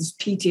father had this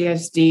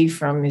PTSD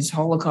from his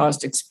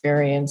Holocaust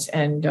experience.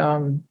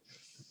 And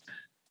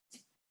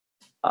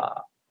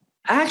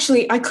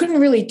actually, I couldn't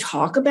really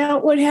talk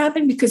about what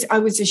happened because I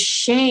was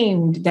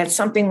ashamed that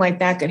something like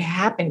that could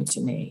happen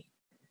to me.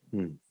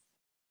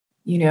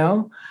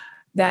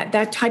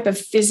 That type of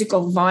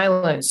physical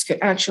violence could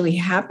actually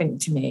happen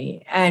to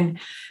me.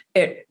 And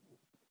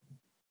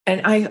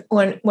when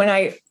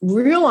I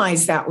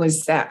realized that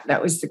was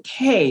the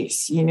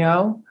case,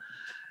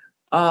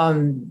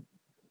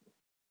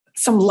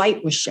 some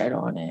light was shed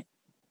on it.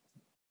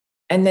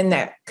 And then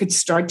that could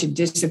start to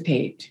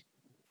dissipate,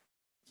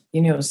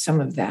 some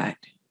of that,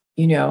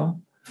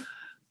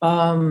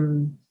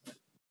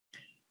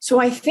 So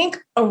I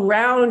think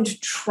around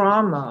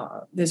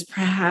trauma, there's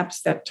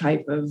perhaps that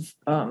type of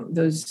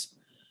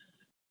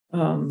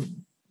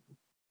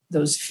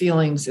those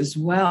feelings as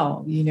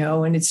well,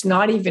 and it's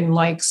not even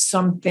like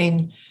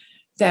something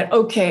that,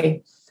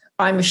 okay,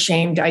 I'm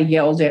ashamed I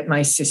yelled at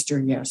my sister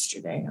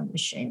yesterday. I'm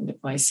ashamed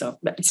of myself.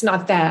 But it's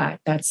not that.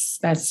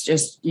 That's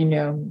just,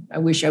 I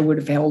wish I would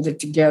have held it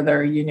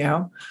together,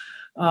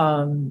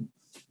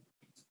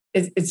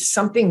 It's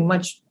something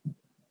much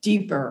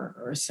deeper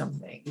or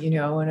something,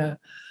 and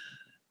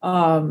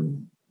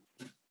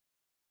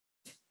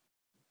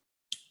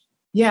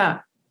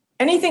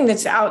anything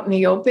that's out in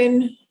the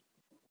open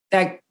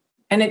I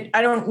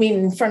don't mean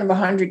in front of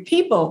 100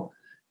 people,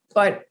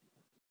 but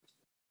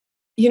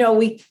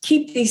we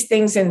keep these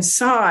things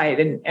inside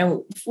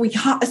and we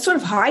sort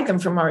of hide them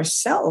from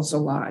ourselves a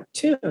lot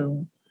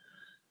too.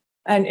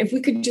 And if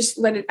we could just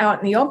let it out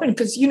in the open,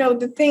 because,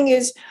 the thing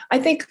is, I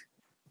think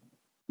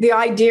the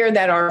idea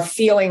that our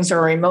feelings or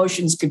our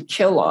emotions could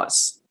kill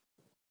us,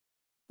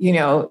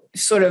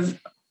 sort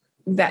of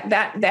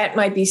that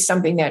might be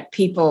something that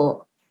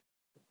people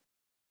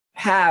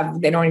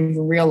have, they don't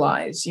even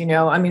realize,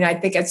 I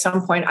think at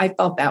some point I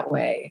felt that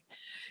way.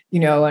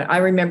 And I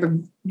remember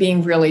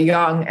being really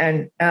young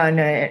and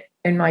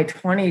in my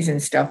 20s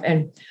and stuff.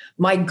 And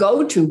my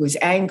go-to was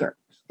anger.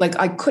 Like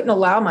I couldn't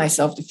allow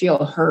myself to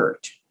feel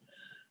hurt.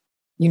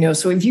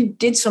 So if you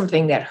did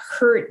something that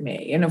hurt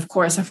me, and of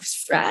course I was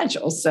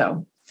fragile,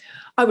 so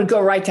I would go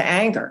right to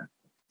anger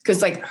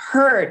because like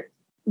hurt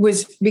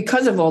was,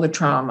 because of all the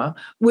trauma,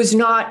 was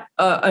not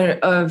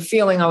a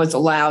feeling I was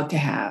allowed to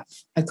have.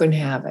 I couldn't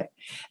have it.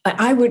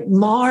 I would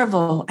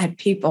marvel at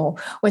people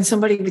when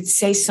somebody would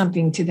say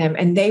something to them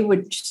and they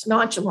would just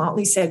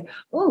nonchalantly say,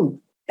 "Oh,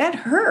 that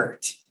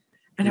hurt."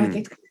 And I would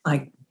think,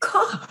 my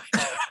God.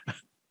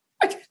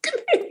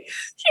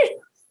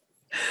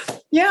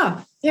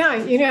 Yeah.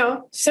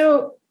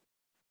 So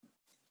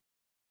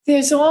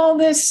there's all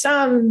this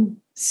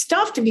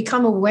stuff to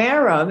become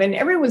aware of, and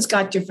everyone's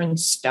got different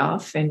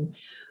stuff. And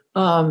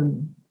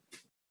and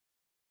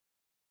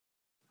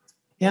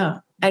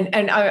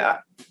I,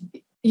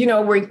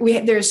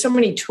 there's so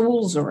many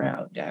tools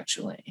around,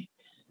 actually,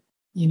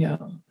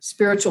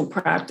 spiritual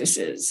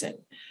practices, and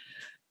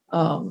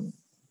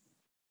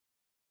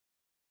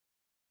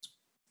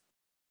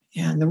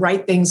and the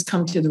right things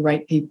come to the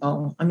right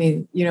people. I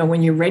mean,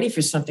 when you're ready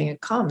for something, it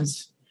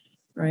comes,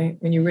 right?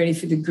 When you're ready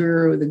for the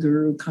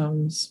guru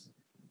comes.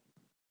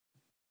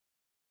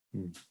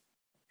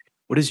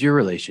 What is your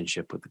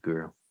relationship with the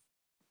guru?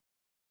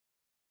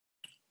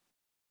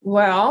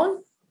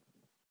 Well,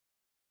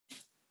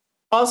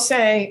 I'll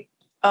say,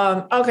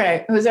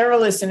 okay, who's ever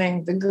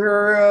listening, the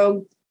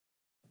guru,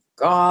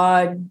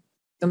 God,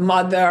 the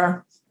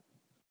mother,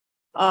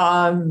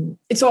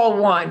 it's all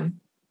one.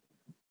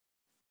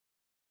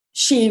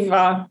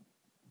 Shiva.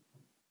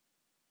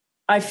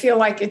 I feel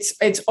like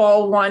it's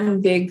all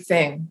one big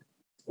thing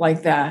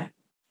like that.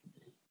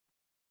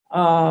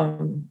 I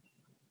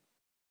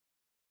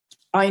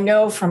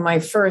know from my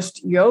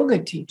first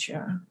yoga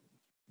teacher,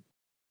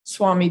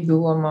 Swami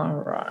Bula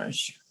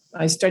Maharaj.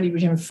 I studied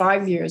with him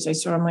 5 years. I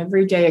saw him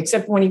every day,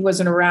 except when he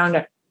wasn't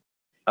around.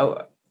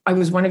 I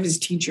was one of his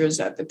teachers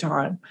at the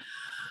time.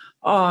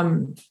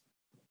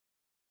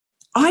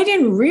 I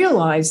didn't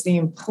realize the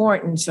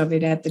importance of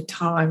it at the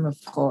time,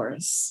 of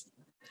course,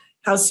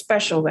 how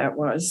special that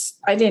was.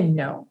 I didn't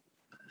know.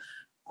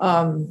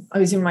 I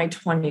was in my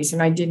 20s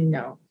and I didn't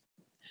know.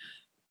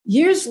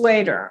 Years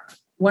later,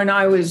 when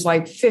I was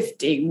like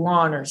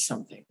 51 or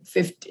something,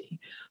 50,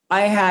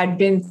 I had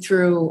been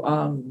through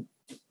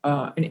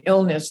an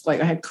illness,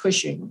 like I had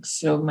Cushing's.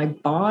 So my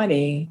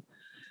body,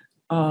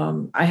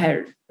 I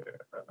had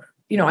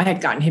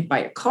gotten hit by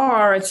a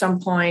car at some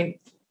point.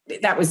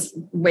 That was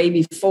way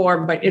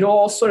before, but it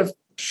all sort of,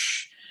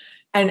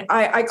 and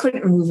I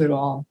couldn't move at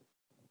all.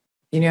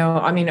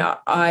 I mean,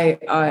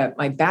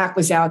 my back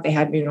was out. They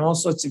had me on all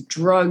sorts of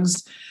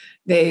drugs.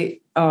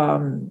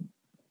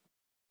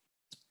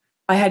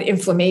 I had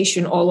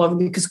inflammation all over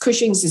because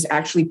Cushing's is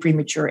actually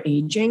premature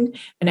aging.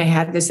 And I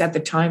had this at the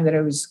time that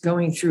I was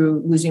going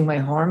through losing my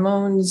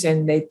hormones,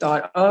 and they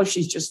thought, oh,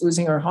 she's just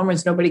losing her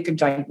hormones. Nobody could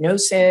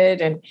diagnose it.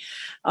 And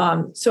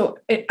I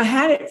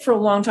had it for a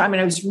long time,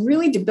 and I was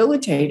really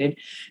debilitated.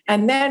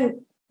 And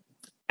then,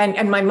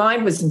 and my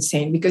mind was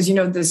insane because,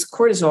 this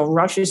cortisol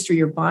rushes through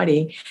your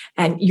body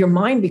and your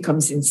mind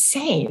becomes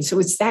insane. So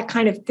it's that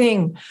kind of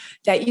thing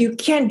that you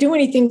can't do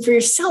anything for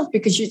yourself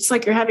because it's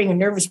like you're having a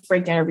nervous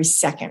breakdown every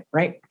second,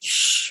 right?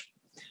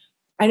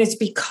 And it's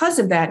because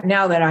of that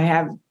now that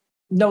I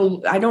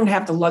don't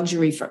have the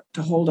luxury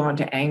to hold on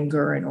to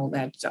anger and all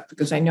that stuff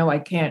because I know I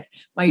can't.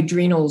 My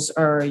adrenals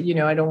are,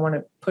 I don't want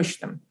to push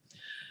them.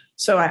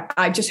 So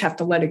I just have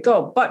to let it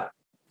go. But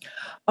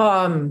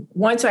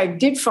once I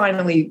did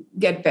finally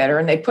get better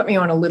and they put me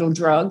on a little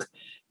drug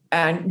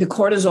and the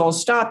cortisol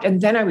stopped,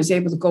 and then I was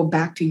able to go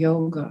back to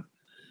yoga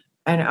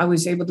and I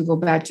was able to go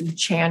back to the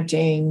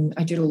chanting.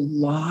 I did a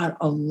lot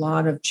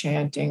of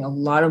chanting, a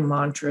lot of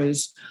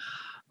mantras.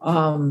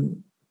 I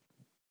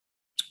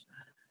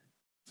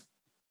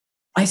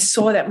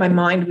saw that my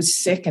mind was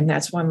sick and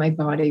that's why my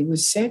body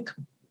was sick.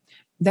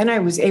 Then I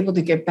was able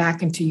to get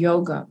back into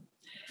yoga.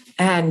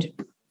 And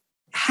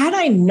had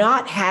I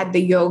not had the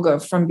yoga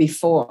from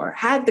before,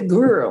 had the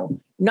guru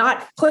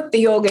not put the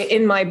yoga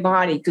in my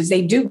body, because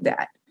they do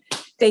that,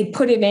 they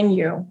put it in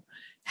you.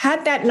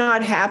 Had that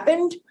not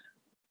happened,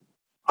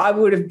 I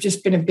would have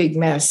just been a big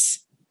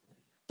mess.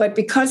 But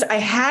because I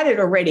had it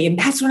already, and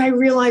that's when I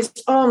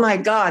realized, oh my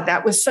God,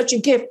 that was such a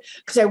gift.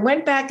 Because I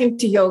went back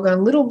into yoga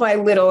and little by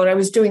little, and I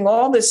was doing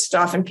all this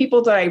stuff, and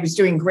people thought I was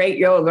doing great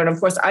yoga. And of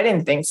course, I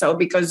didn't think so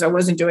because I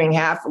wasn't doing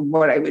half of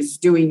what I was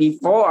doing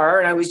before.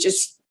 And I was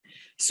just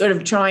sort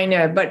of trying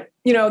to, but,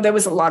 there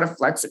was a lot of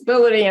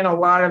flexibility and a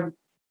lot of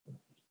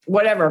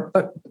whatever.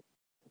 But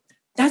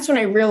that's when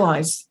I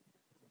realized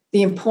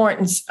the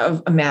importance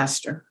of a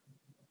master.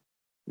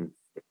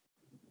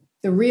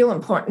 The real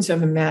importance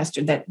of a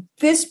master, that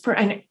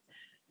and it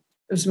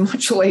was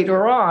much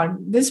later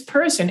on, this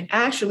person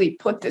actually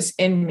put this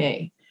in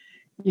me,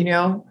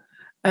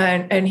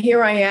 and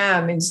here I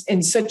am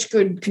in such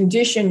good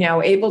condition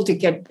now, able to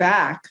get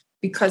back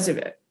because of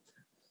it.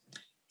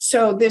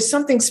 So there's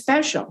something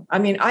special. I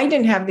mean, I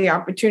didn't have the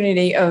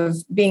opportunity of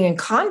being in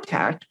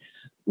contact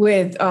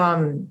with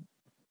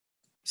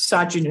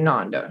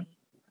Satchidananda.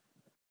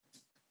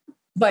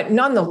 But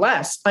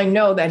nonetheless, I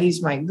know that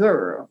he's my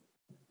guru.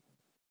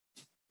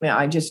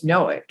 I just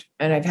know it.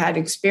 And I've had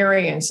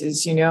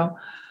experiences, Yeah.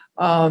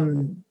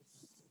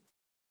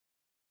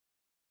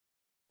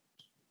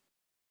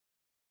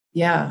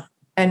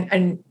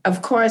 And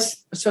of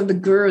course, so the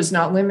guru is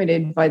not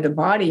limited by the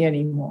body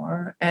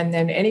anymore. And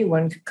then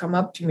anyone could come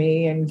up to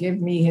me and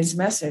give me his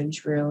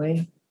message,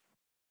 really.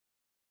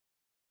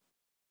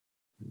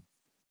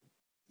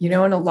 And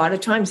a lot of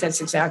times that's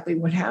exactly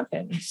what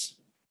happens.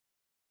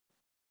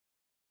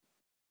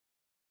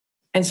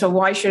 And so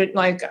why should,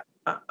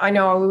 I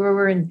know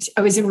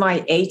I was in my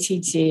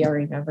ATT, I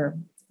remember,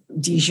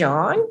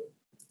 Dijon,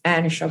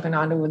 and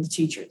Ashokananda were the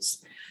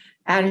teachers.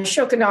 And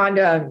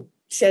Ashokananda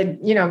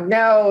said,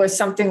 no, or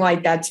something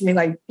like that to me,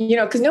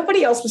 because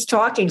nobody else was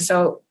talking.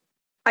 So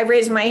I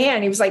raised my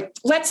hand. He was like,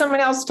 let someone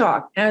else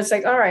talk. And I was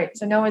like, all right.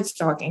 So no one's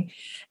talking.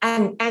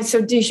 And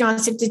so Dijon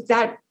said, did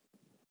that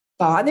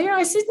bother you?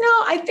 I said,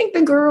 no, I think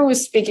the guru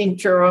was speaking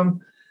through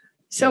him.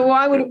 So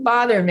why would it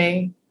bother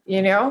me?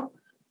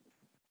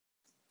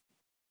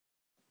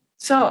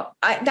 So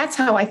that's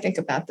how I think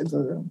about the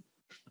guru,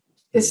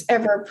 this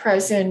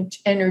ever-present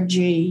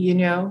energy,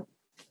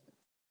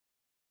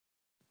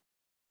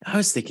 I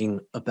was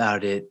thinking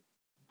about it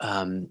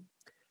and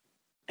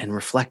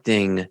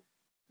reflecting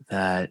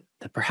that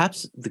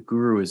perhaps the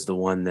guru is the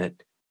one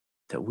that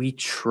we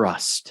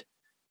trust,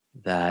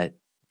 that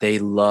they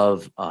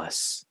love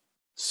us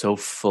so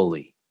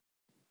fully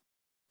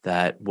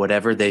that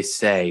whatever they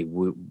say,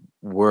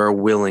 we're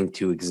willing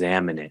to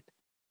examine it.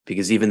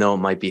 Because even though it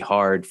might be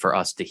hard for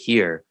us to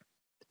hear,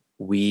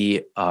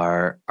 we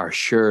are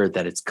sure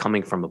that it's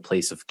coming from a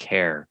place of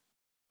care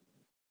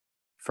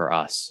for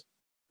us.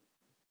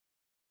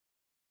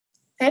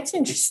 That's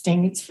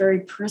interesting. It's very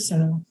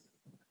personal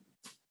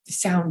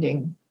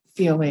sounding,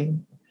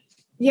 feeling.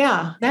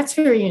 Yeah, that's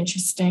very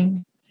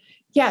interesting.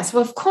 Yes,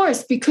 well, of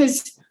course,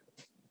 because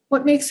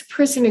what makes a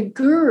person a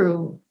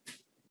guru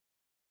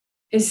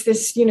is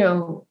this,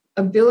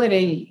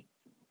 ability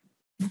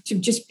to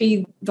just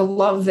be the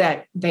love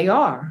that they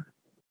are,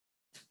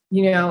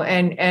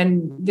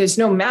 and there's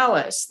no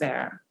malice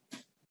there.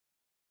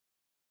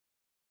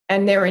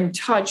 And they're in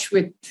touch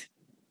with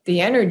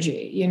the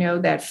energy,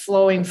 that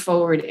flowing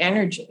forward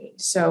energy.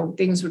 So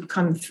things would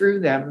come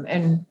through them.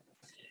 And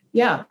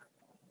yeah.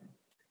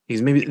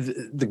 Because maybe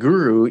the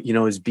guru,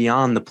 is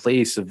beyond the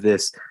place of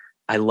this,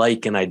 I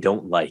like and I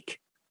don't like,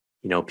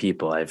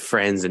 people. I have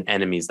friends and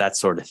enemies, that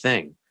sort of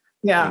thing.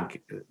 Yeah.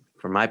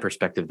 From my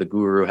perspective, the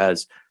guru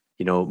has,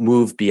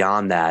 moved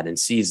beyond that and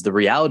sees the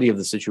reality of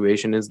the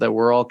situation is that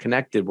we're all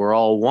connected. We're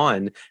all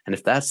one. And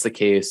if that's the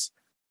case,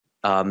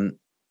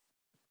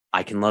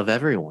 I can love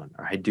everyone,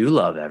 or I do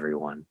love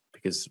everyone,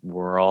 because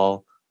we're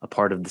all a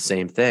part of the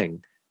same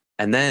thing.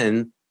 And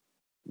then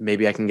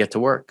maybe I can get to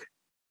work.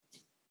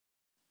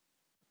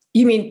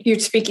 You mean you're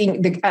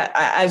speaking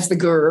as the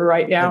guru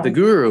right now? The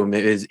guru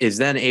is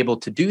then able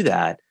to do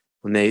that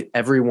when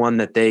everyone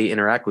that they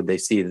interact with, they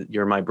see that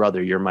you're my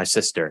brother, you're my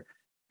sister.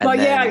 And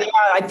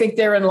I think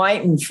they're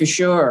enlightened for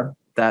sure.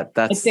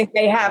 I think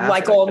they have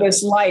all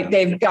this light.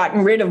 They've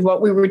gotten rid of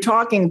what we were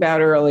talking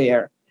about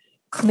earlier.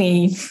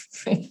 Clean.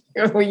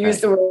 We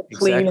use the word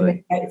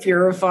clean and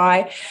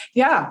purify.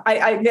 Yeah,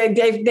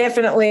 they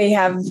definitely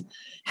have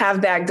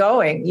that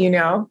going,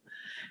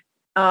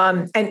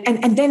 and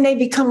then they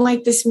become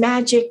like this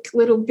magic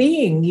little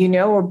being,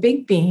 or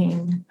big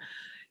being,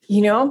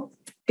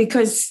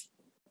 because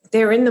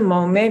they're in the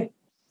moment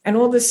and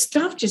all this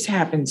stuff just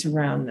happens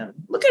around them.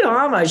 Look at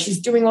Alma. She's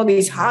doing all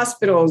these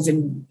hospitals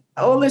and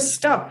all this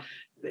stuff.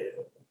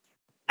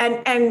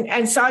 And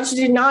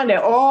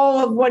Sajjanananda, all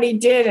of what he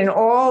did and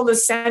all the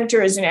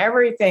centers and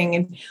everything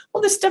and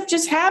all this stuff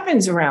just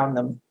happens around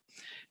them,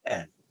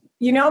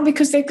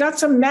 because they've got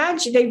some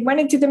magic. They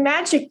went into the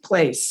magic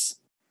place.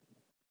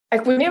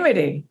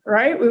 Equanimity,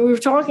 right? We were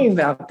talking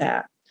about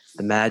that.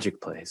 The magic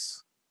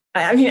place.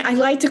 I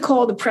like to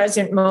call the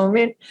present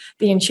moment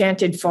the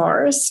enchanted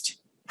forest.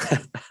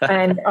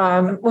 And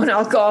when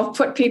I'll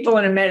put people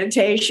in a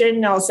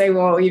meditation, I'll say,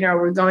 well,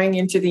 we're going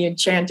into the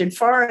enchanted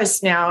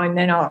forest now, and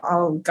then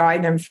I'll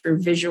guide them through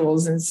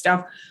visuals and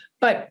stuff.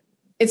 But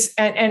it's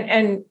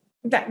and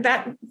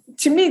that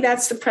to me,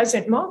 that's the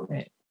present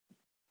moment.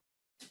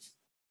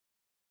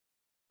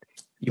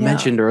 You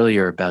mentioned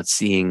earlier about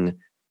seeing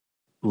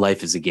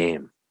life as a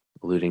game,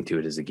 alluding to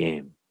it as a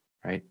game,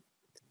 right?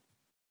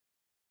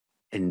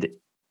 And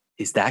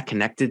is that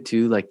connected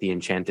to like the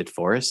enchanted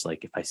forest?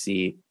 Like if I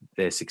see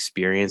this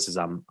experience as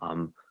I'm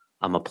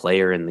a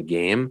player in the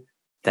game,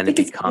 then it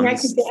becomes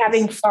connected to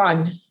having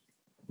fun.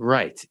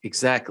 Right,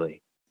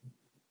 exactly.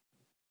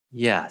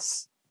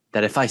 Yes.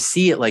 That if I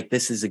see it like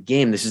this is a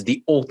game, this is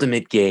the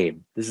ultimate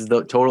game. This is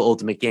the total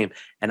ultimate game.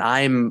 And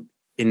I'm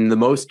in the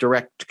most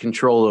direct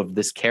control of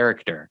this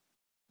character.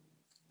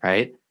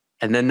 Right.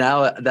 And then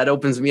now that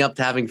opens me up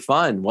to having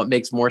fun. What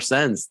makes more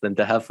sense than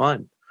to have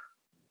fun?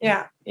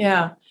 Yeah.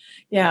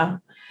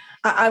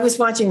 I was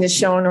watching this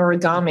show on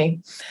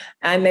origami,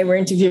 and they were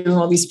interviewing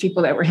all these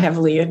people that were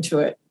heavily into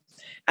it.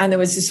 And there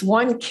was this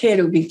one kid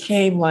who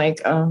became like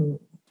a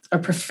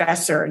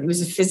professor. He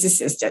was a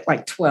physicist at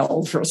like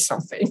 12 or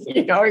something.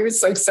 He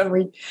was like some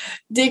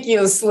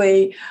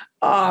ridiculously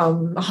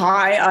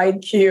high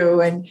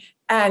IQ.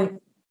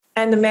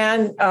 And the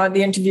man,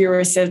 the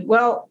interviewer said,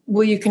 well,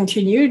 will you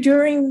continue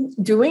doing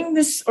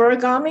this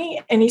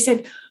origami? And he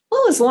said,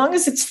 well, as long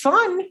as it's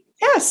fun,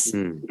 yes.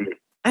 And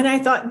I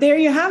thought, there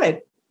you have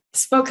it.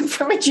 Spoken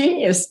from a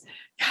genius.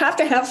 You have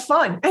to have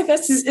fun. And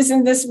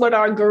isn't this what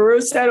our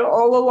guru said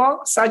all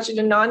along,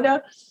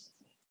 Satchidananda?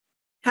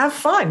 Have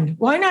fun.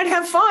 Why not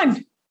have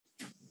fun?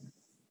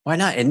 Why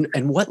not?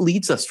 And what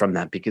leads us from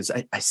that? Because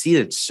I see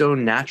it's so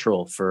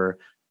natural for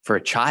a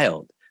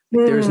child.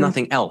 Like, there's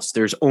nothing else.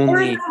 There's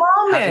only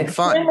having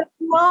fun. They're in the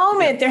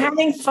moment. They're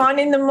having fun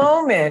in the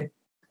moment.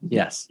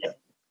 Yes.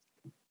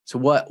 So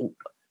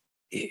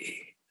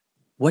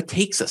what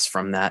takes us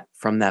from that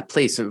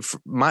place? And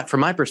from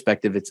my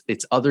perspective,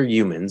 it's other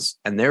humans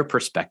and their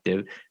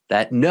perspective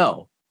that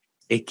no,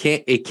 it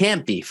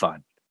can't be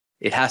fun.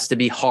 It has to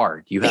be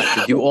hard. You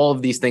have to do all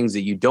of these things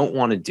that you don't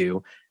want to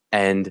do,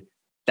 and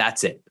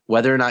that's it.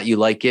 Whether or not you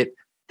like it,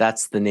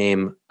 that's the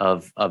name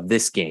of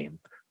this game.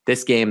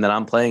 This game that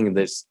I'm playing,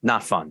 that's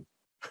not fun.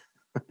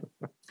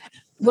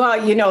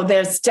 Well,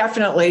 there's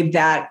definitely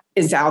that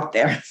is out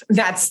there.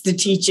 That's the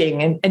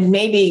teaching, and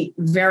maybe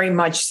very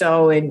much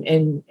so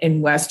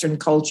in Western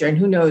culture. And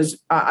who knows,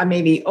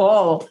 maybe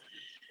all.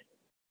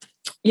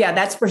 Yeah,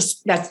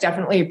 that's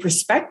definitely a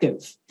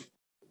perspective.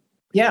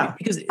 Yeah,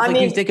 because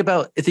you think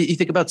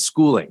about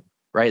schooling,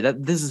 right?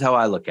 This is how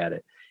I look at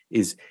it.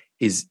 Is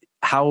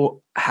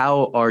how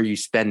are you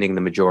spending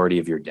the majority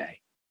of your day?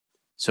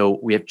 So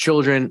we have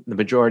children. The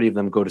majority of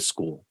them go to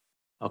school.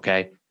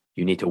 Okay.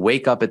 You need to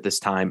wake up at this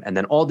time, and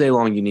then all day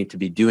long you need to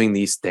be doing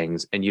these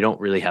things, and you don't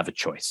really have a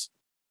choice.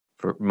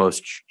 For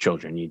most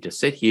children, you just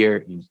sit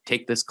here, you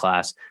take this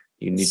class,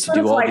 you need to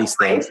do all these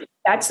things.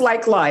 That's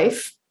like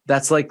life.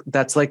 That's like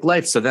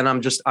life. So then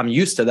I'm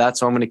used to that,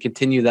 so I'm going to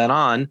continue that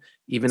on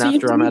even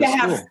after I'm out of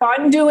school. Have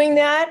fun doing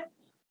that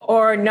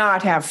or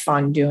not have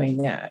fun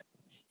doing that.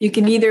 You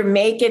can either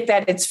make it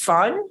that it's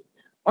fun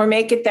or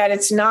make it that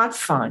it's not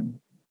fun.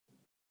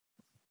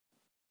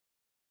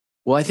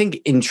 Well, I think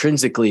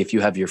intrinsically, if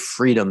you have your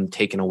freedom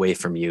taken away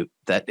from you,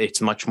 that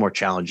it's much more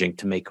challenging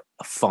to make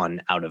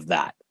fun out of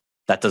that.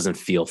 That doesn't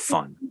feel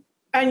fun.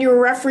 And you're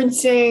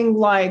referencing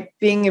like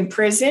being in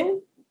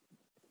prison?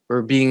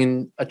 Or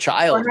being a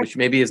child, which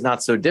maybe is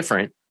not so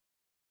different.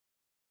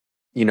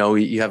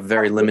 You have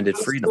very limited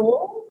freedom.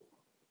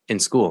 In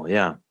school,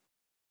 yeah.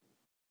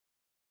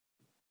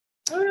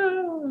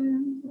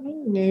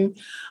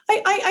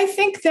 I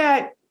think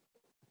that,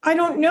 I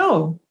don't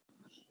know.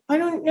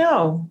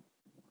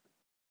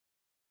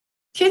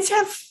 Kids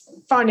have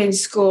fun in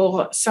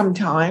school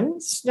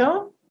sometimes,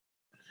 no?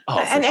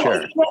 Oh, for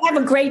sure. If they have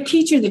a great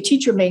teacher, the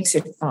teacher makes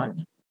it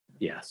fun.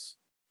 Yes.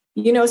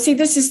 See,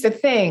 this is the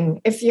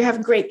thing. If you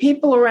have great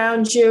people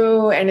around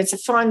you and it's a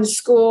fun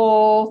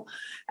school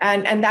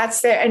and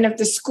that's there, and if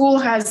the school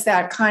has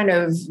that kind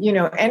of,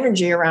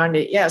 energy around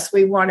it, yes,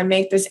 we want to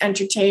make this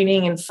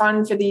entertaining and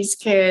fun for these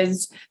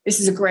kids. This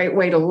is a great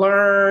way to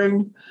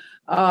learn.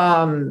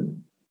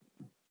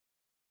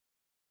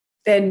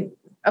 Then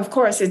of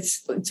course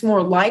it's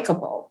more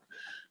likable.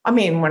 I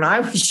mean, when I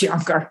was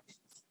younger,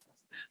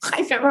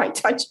 I remember it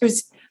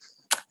was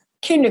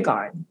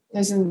kindergarten. It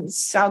was in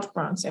South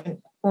Bronx, and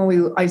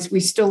when we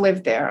still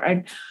lived there,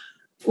 and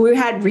we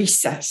had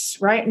recess,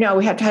 right? No,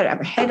 we had to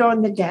have a head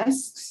on the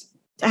desks.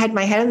 I had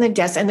my head on the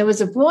desk, and there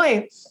was a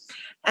boy,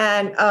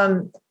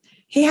 and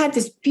he had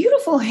this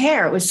beautiful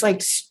hair. It was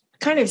like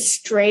kind of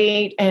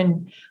straight,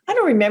 and I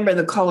don't remember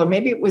the color.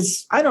 Maybe it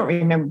was, I don't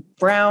remember,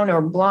 brown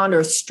or blonde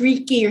or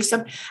streaky or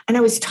something. And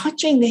I was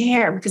touching the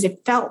hair because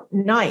it felt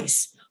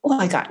nice. Oh,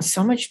 I got in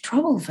so much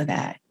trouble for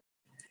that.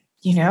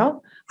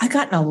 I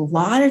got in a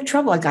lot of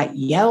trouble. I got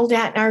yelled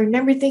at, and I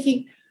remember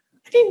thinking,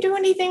 I didn't do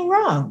anything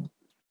wrong.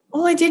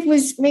 All I did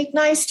was make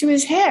nice to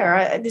his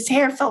hair. His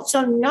hair felt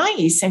so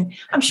nice, and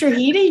I'm sure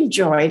he'd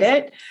enjoyed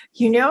it,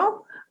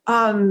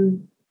 I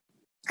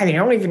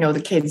don't even know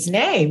the kid's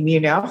name,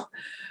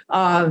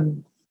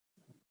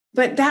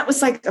 but that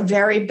was like a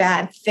very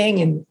bad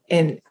thing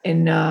in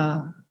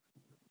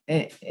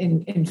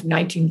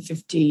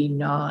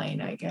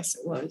 1959, I guess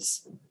it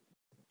was.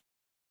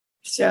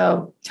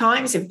 So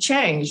times have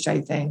changed,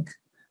 I think,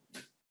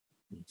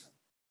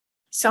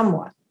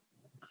 somewhat.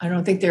 I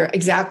don't think they're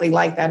exactly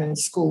like that in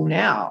school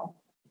now.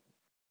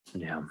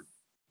 Yeah.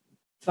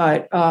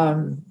 But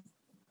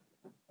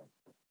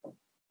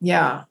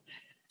yeah.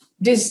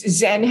 Does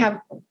Zen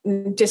have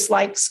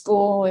dislike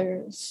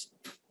school?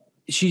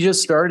 She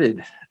just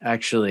started,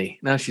 actually.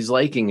 Now she's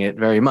liking it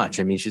very much.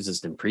 I mean, she's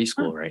just in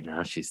preschool right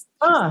now. She's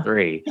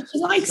 3. She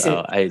likes it.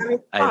 I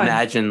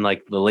imagine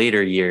like the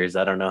later years,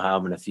 I don't know how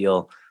I'm going to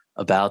feel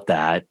about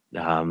that.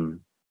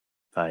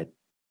 But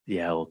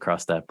yeah, we'll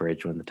cross that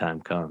bridge when the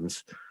time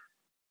comes.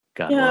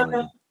 God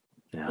willing.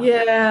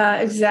 Yeah,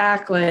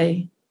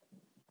 exactly.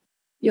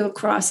 You'll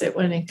cross it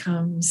when it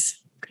comes.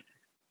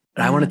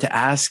 I wanted to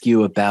ask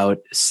you about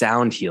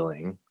sound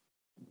healing.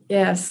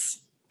 Yes.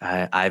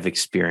 I've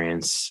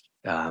experienced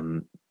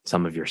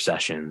some of your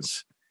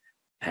sessions,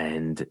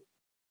 and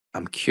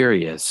I'm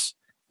curious,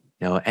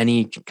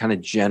 any kind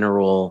of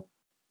general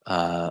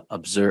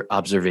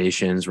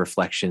observations,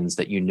 reflections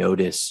that you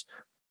notice,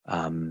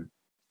 the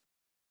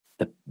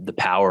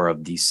power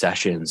of these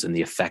sessions and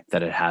the effect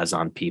that it has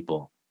on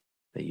people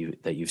that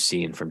you've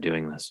seen from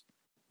doing this?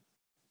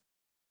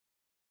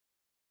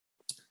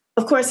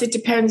 Of course, it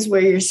depends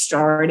where you're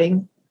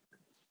starting.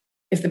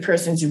 If the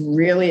person's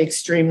really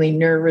extremely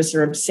nervous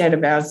or upset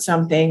about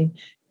something,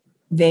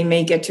 they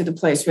may get to the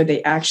place where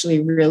they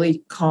actually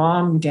really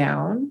calm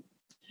down.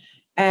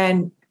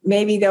 And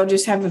maybe they'll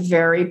just have a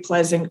very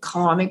pleasant,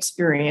 calm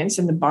experience,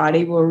 and the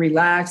body will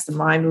relax, the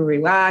mind will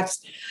relax,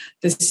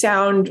 the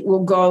sound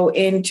will go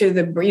into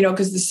the,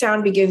 because the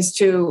sound begins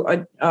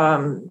to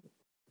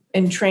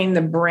entrain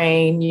the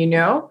brain,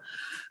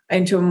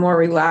 into a more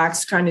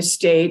relaxed kind of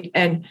state.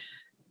 And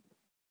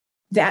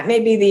that may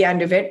be the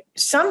end of it.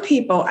 Some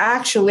people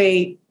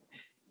actually,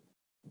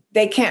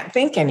 they can't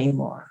think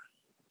anymore.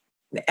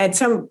 And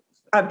some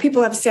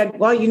people have said,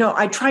 well,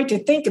 I tried to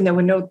think and there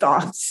were no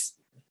thoughts.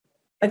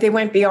 But they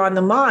went beyond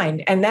the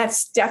mind. And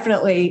that's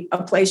definitely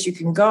a place you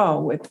can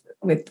go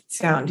with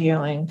sound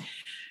healing.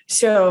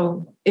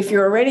 So if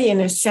you're already in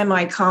a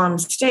semi-calm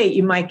state,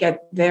 you might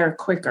get there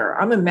quicker.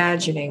 I'm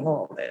imagining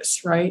all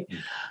this, right?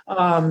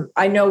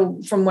 I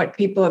know from what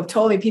people have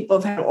told me, people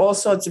have had all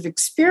sorts of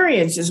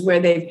experiences where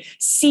they've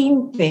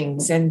seen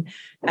things and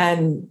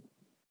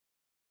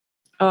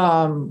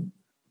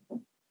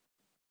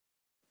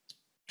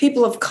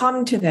people have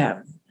come to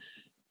them.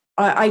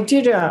 I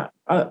did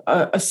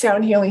a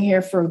sound healing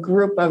here for a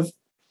group of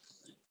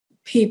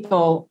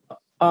people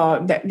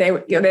that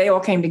they all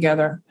came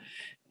together,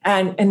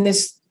 and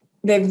this,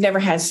 they've never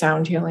had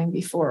sound healing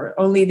before.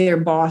 Only their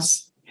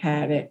boss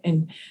had it,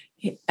 and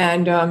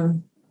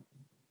the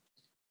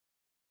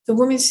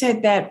woman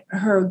said that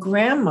her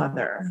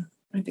grandmother,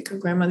 I think her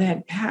grandmother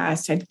had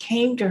passed, had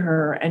came to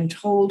her and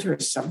told her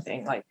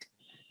something like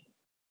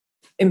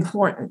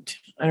important.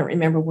 I don't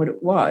remember what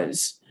it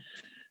was,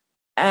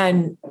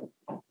 and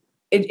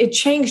it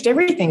changed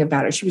everything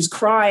about her. She was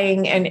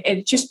crying, and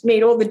it just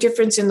made all the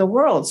difference in the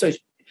world. So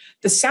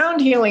the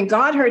sound healing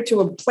got her to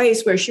a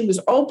place where she was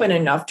open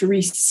enough to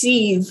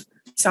receive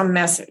some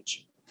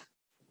message.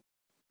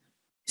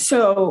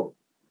 So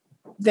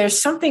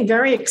there's something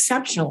very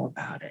exceptional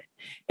about it.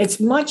 It's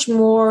much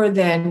more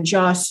than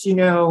just,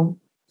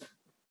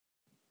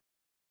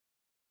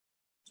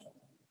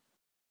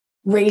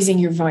 raising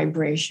your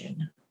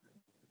vibration.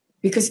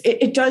 Because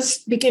it does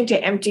begin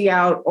to empty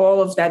out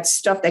all of that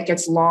stuff that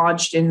gets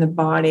lodged in the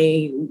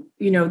body,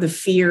 the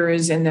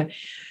fears and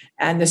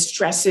the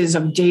stresses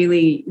of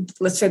daily,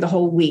 let's say the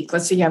whole week.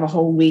 Let's say you have a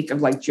whole week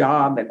of like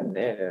job and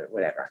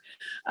whatever.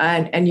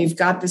 And you've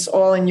got this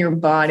all in your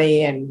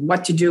body and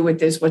what to do with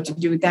this, what to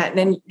do with that.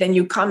 And then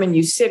you come and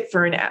you sit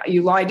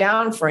you lie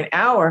down for an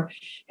hour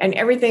and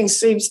everything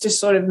seems to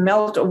sort of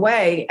melt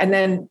away. And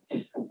then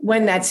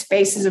when that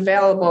space is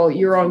available,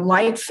 your own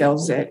light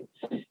fills it.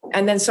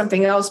 And then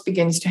something else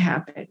begins to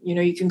happen.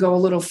 You can go a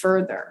little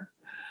further.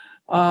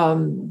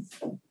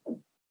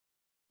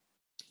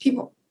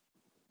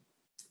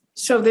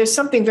 So there's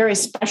something very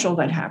special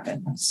that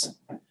happens.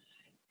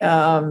 There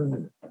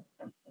are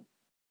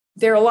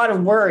a lot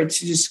of words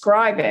to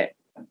describe it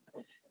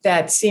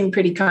that seem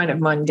pretty kind of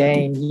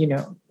mundane,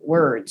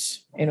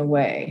 words in a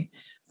way.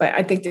 But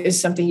I think there's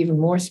something even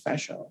more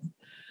special,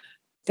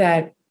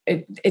 that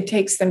it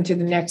takes them to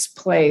the next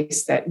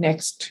place, that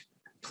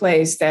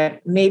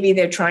maybe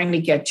they're trying to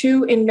get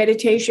to in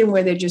meditation,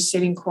 where they're just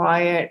sitting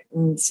quiet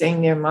and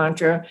saying their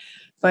mantra,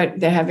 but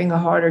they're having a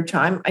harder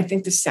time. I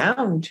think the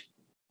sound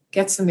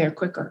gets them there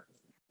quicker.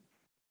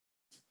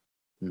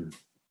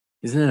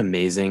 Isn't it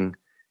amazing,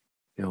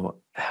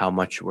 how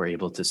much we're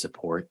able to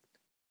support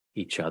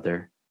each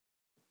other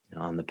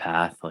on the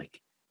path? Like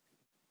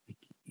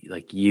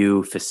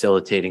you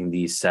facilitating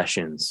these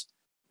sessions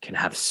can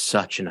have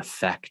such an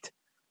effect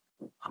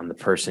on the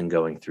person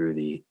going through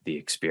the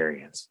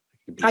experience.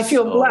 I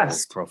feel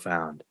blessed.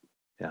 Profound.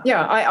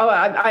 Yeah.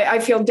 I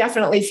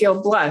definitely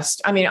feel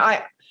blessed. I mean,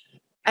 I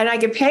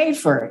get paid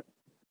for it.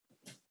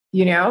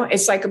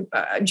 It's like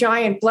a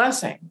giant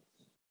blessing.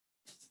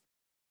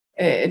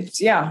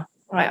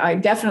 I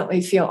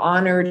definitely feel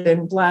honored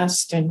and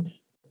blessed, and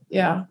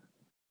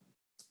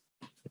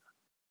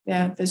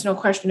there's no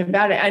question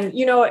about it. And,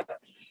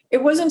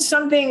 it wasn't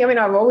something,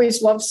 I've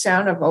always loved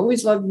sound. I've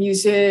always loved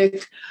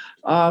music.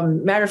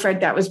 Matter of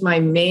fact, that was my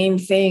main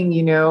thing,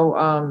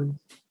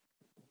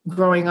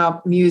 growing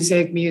up,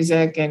 music.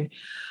 And,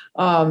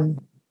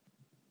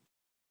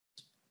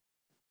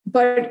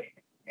 but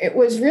it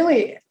was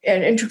really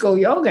an integral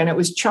yoga, and it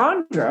was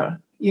Chandra.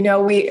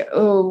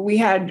 We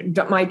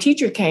had, my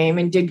teacher came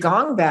and did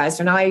Gong Baths,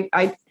 and I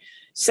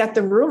set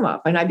the room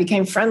up, and I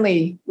became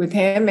friendly with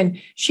him. And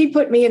she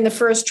put me in the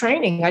first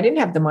training. I didn't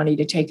have the money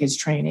to take his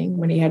training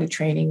when he had a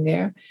training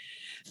there,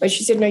 but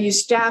she said, no, you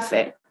staff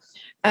it.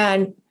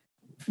 And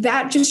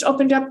that just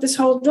opened up this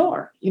whole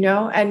door,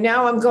 and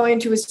now I'm going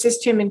to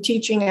assist him in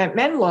teaching at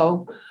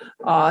Menlo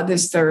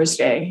this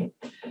Thursday.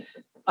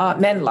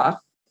 Menla,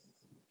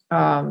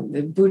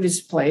 the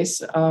Buddhist place,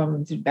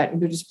 the Tibetan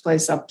Buddhist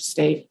place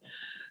upstate.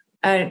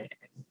 And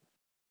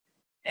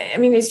I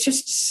mean, it's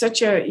just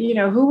such a,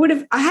 who would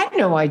have, I had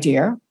no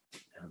idea.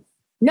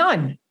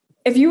 None.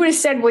 If you would have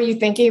said, were you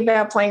thinking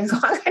about playing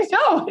gong?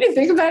 No, I didn't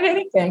think about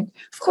anything.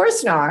 Of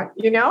course not,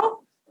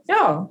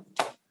 No.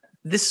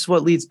 This is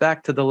what leads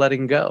back to the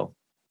letting go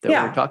that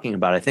we're talking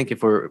about. I think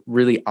if we're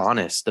really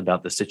honest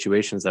about the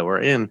situations that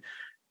we're in,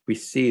 we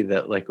see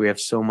that like we have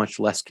so much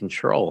less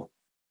control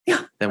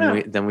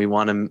than we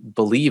want to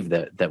believe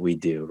that we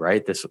do,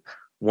 right? This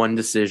one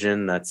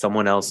decision that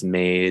someone else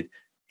made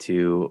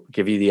to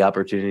give you the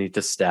opportunity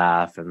to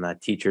staff, and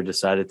that teacher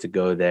decided to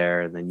go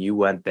there, and then you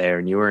went there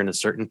and you were in a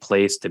certain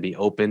place to be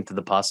open to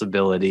the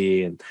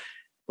possibility and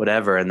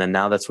whatever. And then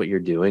now that's what you're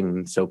doing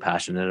and so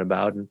passionate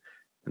about. And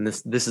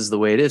this is the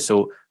way it is.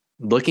 So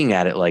looking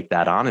at it like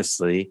that,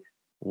 honestly,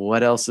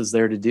 what else is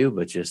there to do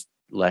but just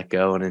let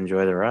go and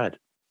enjoy the ride?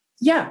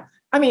 Yeah.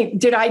 I mean,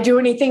 did I do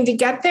anything to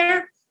get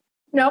there?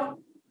 Nope.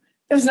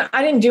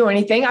 I didn't do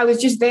anything. I was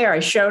just there.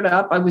 I showed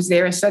up. I was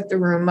there. I set the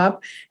room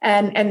up,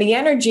 and the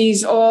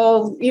energies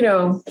all,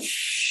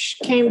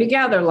 came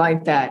together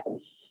like that.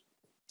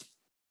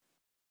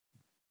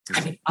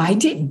 I mean, I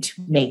didn't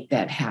make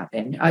that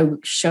happen. I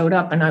showed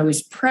up and I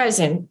was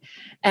present,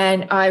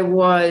 and I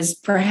was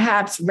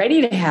perhaps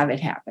ready to have it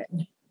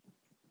happen.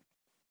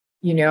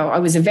 I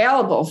was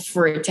available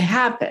for it to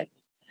happen.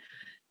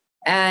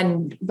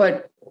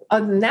 But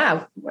other than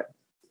that,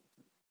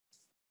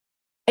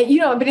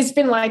 but it's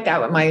been like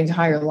that with my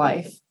entire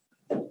life.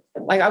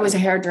 Like I was a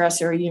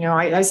hairdresser,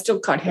 I still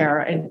cut hair,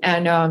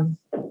 and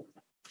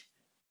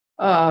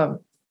I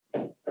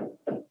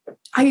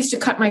used to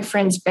cut my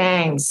friends'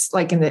 bangs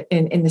like in the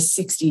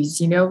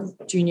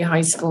 60s, junior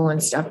high school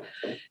and stuff.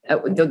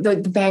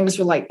 The bangs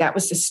were like, that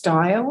was the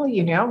style,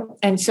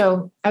 and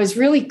so I was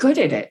really good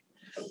at it.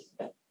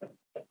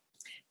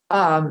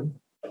 And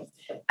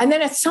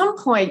then at some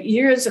point,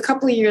 a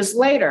couple of years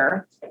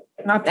later,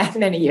 not that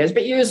many years,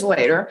 but years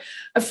later,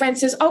 a friend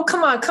says, oh,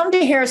 come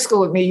to hair school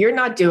with me. You're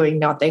not doing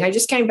nothing. I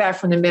just came back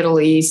from the Middle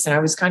East and I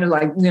was kind of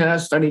like,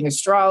 studying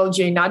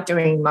astrology, not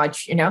doing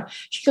much,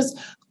 She goes,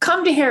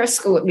 come to hair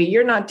school with me.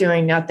 You're not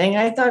doing nothing.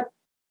 And I thought,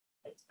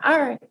 all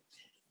right.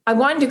 I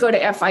wanted to go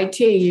to FIT,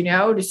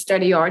 to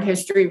study art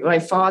history. But my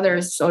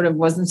father sort of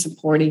wasn't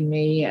supporting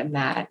me and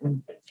that.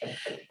 And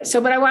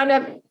so, but I wound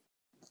up,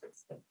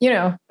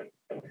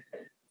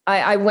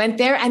 I went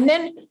there, and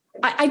then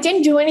I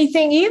didn't do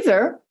anything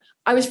either.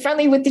 I was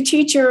friendly with the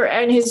teacher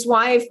and his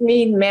wife.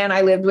 Me, the man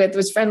I lived with,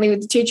 was friendly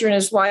with the teacher and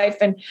his wife.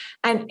 And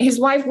his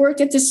wife worked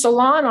at the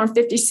salon on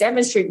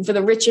 57th Street for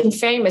the rich and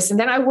famous. And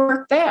then I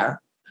worked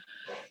there.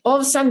 All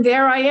of a sudden,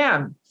 there I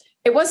am.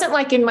 It wasn't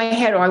like in my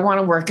head, I want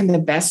to work in the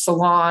best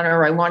salon,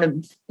 or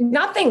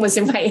nothing was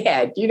in my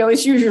head,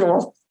 as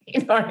usual.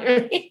 You know what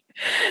I mean?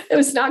 There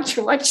was not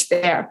too much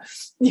there,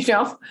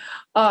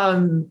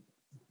 And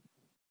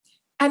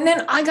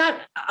then I got,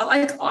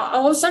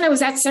 all of a sudden I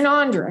was at St.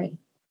 Andre.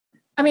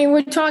 I mean,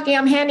 we're talking,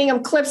 I'm handing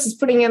him clips, he's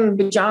putting in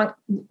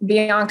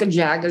Bianca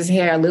Jagger's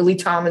hair, Lily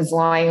Tomlin's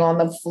lying on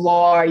the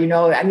floor,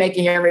 and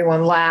making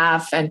everyone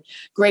laugh, and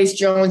Grace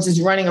Jones is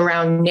running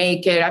around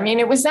naked. I mean,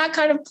 it was that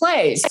kind of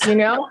place, and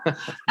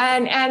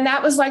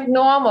that was like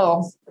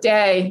normal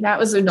day. That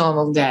was a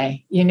normal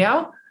day,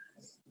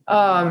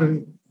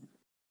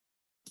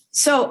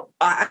 So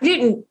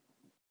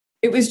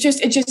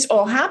it just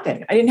all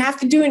happened. I didn't have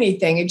to do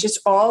anything. It just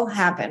all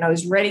happened. I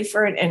was ready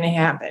for it, and it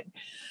happened.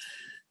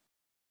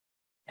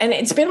 And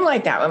it's been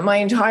like that with my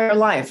entire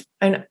life.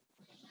 And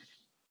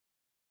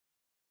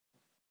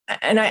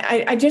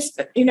I just,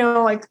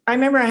 like, I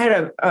remember I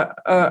had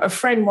a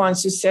friend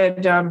once who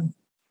said,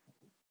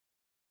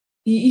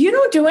 you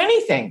don't do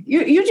anything.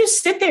 You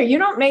just sit there. You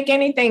don't make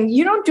anything.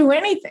 You don't do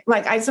anything.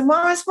 Like, I said,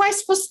 well, what am I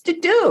supposed to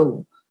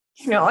do?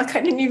 Like,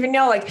 I didn't even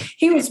know. Like,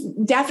 he was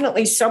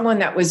definitely someone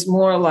that was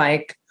more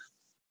like,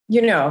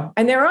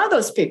 and there are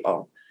those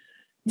people.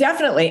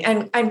 Definitely.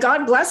 And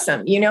God bless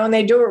them, and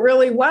they do it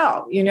really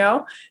well.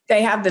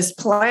 They have this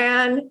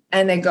plan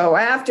and they go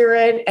after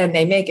it and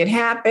they make it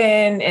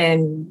happen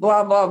and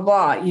blah, blah,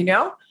 blah,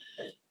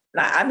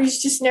 I was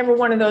just never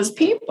one of those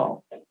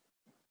people.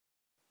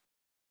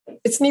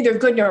 It's neither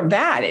good nor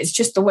bad. It's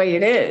just the way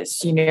it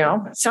is,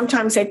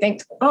 Sometimes I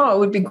think, it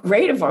would be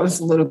great if I was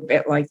a little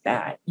bit like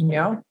that,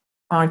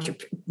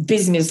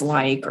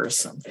 business-like or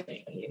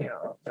something,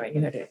 I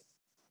had to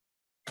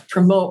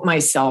promote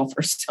myself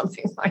or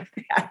something like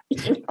that,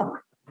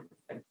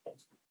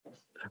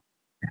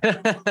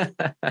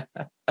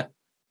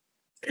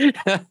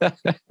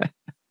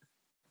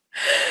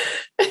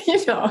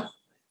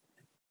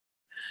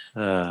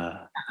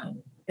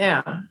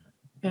 Yeah.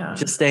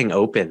 Just staying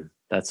open.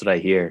 That's what I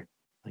hear.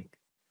 Like,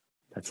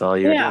 that's all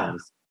you're doing,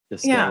 is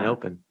just staying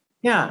open.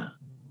 Yeah.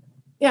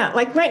 Yeah.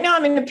 Like right now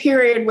I'm in a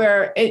period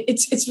where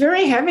it's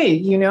very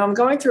heavy. I'm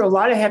going through a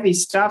lot of heavy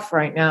stuff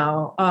right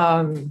now.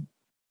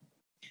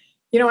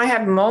 I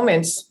have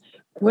moments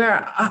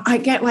where I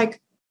get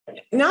like,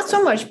 not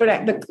so much,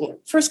 but the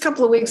first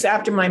couple of weeks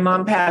after my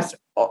mom passed,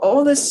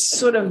 all this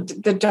sort of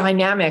the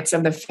dynamics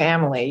of the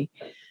family,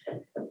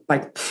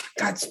 like,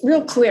 got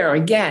real clear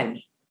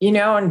again,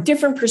 and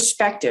different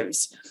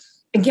perspectives.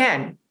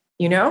 Again,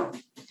 you know?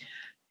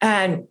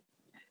 And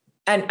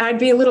I'd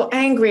be a little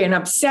angry and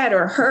upset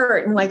or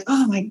hurt and like,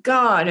 oh my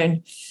God.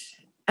 And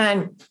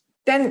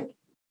then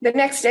the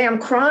next day I'm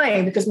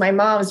crying because my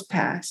mom's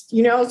passed,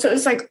 you know? So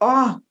it's like,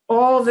 oh,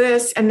 all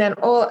this. And then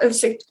it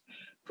was like,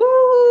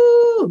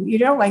 whoo, you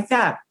know, like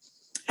that.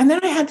 And then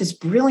I had this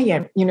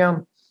brilliant, you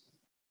know,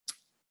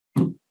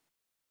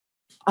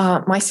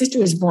 my sister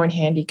was born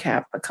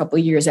handicapped a couple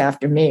of years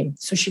after me.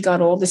 So she got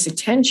all this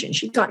attention.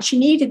 She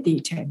needed the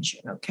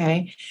attention.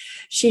 Okay.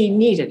 She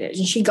needed it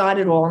and she got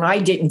it all. And I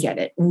didn't get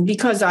it. And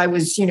because I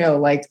was, you know,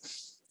 like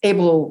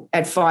able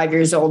at 5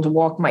 years old to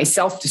walk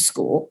myself to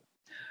school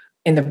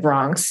in the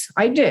Bronx,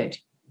 I did.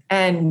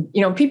 And,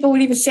 you know, people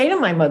would even say to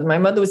my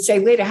mother would say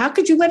later, how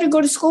could you let her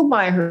go to school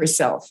by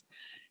herself?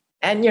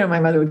 And, you know, my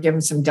mother would give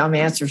him some dumb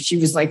answer. She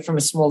was like from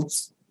a small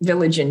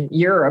village in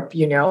Europe,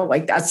 you know,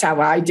 like that's how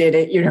I did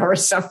it, you know, or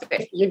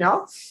something, you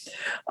know.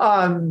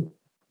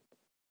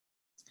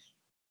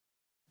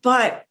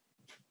 But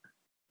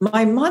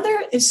my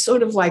mother is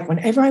sort of like,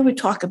 whenever I would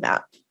talk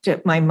about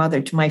my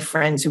mother to my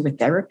friends who were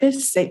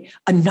therapists,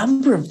 a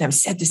number of them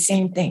said the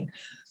same thing,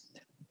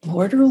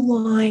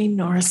 borderline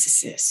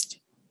narcissist.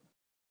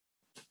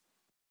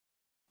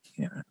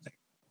 You know,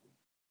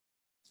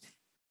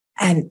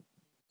 and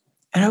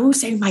I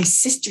always say my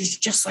sister's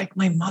just like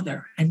my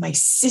mother, and my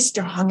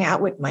sister hung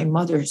out with my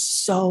mother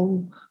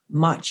so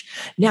much.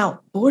 Now,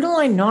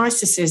 borderline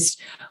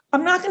narcissists,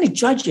 I'm not going to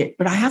judge it,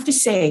 but I have to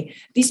say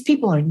these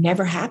people are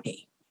never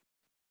happy.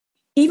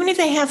 Even if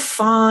they have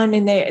fun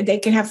and they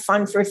can have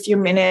fun for a few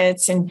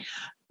minutes,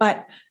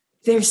 but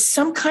there's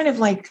some kind of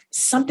like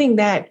something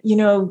that, you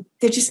know,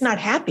 they're just not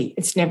happy.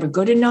 It's never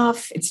good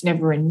enough. It's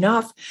never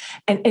enough.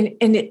 And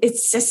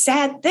it's a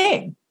sad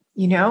thing.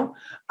 You know,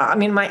 I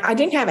mean, I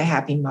didn't have a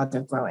happy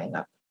mother growing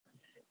up,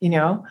 you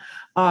know,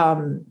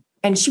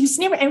 and she was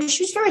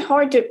very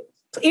hard to,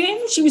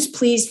 even she was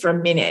pleased for a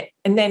minute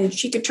and then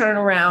she could turn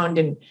around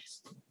and,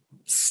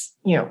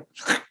 you know,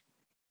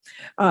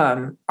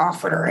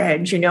 off with her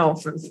head, you know,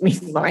 from me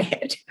in my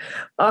head.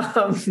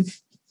 And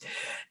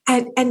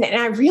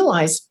I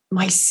realized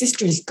my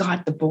sister's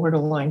got the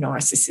borderline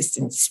narcissist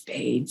in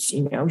spades,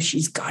 you know,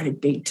 she's got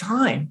it big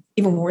time,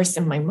 even worse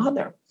than my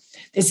mother.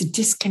 There's a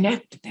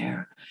disconnect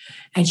there.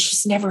 And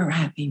she's never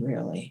happy,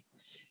 really.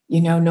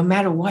 You know, no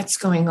matter what's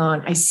going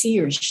on, I see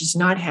her. She's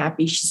not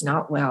happy. She's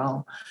not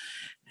well.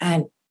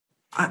 And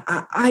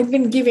I've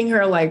been giving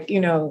her, like,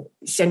 you know,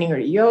 sending her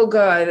to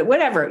yoga,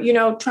 whatever, you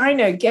know, trying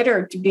to get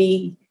her to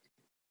be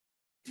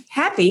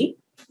happy,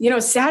 you know,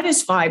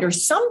 satisfied or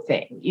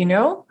something, you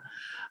know.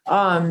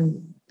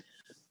 And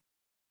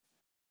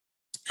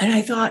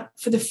I thought,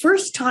 for the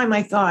first time,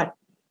 I thought,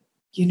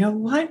 you know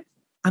what?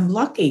 I'm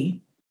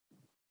lucky.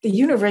 The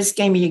universe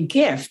gave me a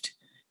gift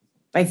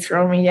by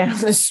throwing me out on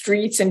the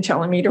streets and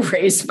telling me to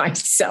raise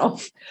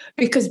myself.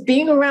 Because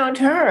being around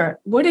her,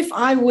 what if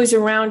I was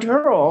around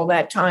her all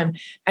that time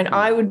and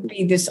I would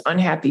be this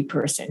unhappy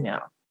person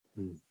now?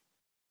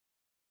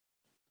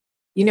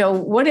 You know,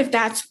 what if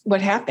that's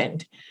what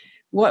happened?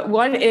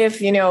 What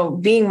if, you know,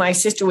 being my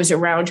sister was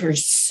around her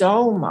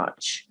so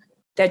much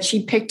that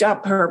she picked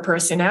up her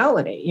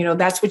personality? You know,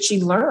 that's what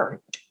she learned.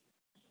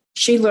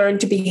 She learned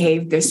to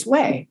behave this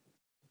way.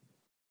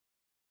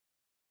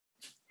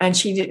 And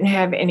she didn't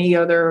have any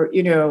other,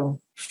 you know,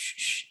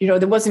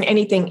 there wasn't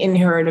anything in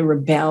her to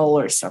rebel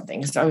or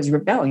something. So I was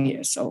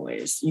rebellious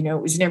always, you know,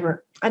 it was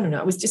never, I don't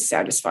know, I was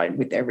dissatisfied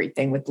with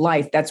everything, with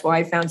life. That's why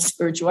I found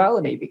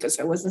spirituality, because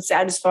I wasn't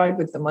satisfied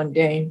with the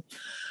mundane.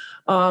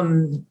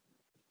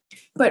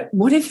 But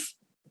what if,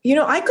 you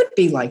know, I could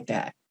be like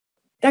that?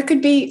 I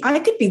could be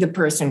the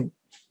person,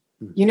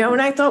 you know,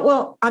 and I thought,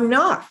 well, I'm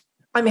not.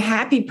 I'm a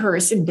happy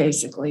person,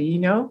 basically, you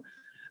know.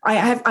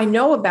 I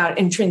know about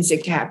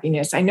intrinsic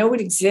happiness. I know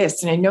it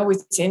exists and I know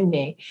it's in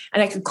me,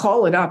 and I could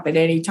call it up at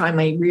any time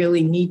I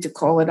really need to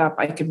call it up.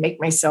 I could make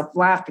myself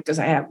laugh because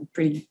I have a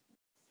pretty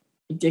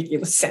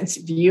ridiculous sense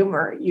of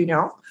humor, you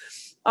know.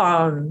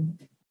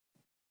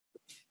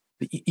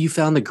 You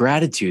found the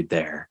gratitude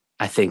there,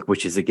 I think,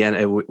 which is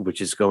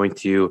going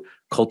to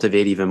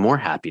cultivate even more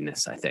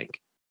happiness, I think.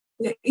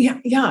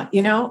 Yeah.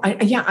 You know,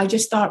 I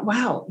just thought,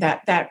 wow,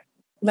 that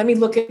let me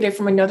look at it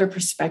from another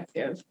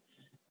perspective.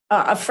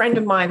 A friend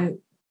of mine,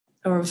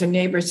 or it was a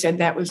neighbor, said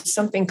that was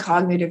something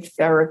cognitive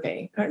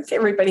therapy.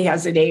 Everybody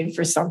has a name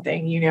for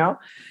something, you know.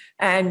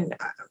 And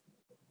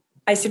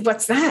I said,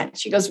 what's that?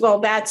 She goes, well,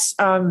 that's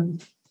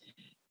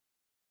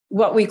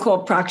what we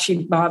call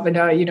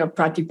prakshibhavana, you know,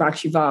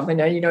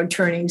 pratiprakshibhavana, you know,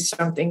 turning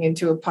something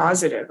into a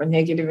positive, a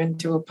negative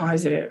into a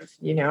positive,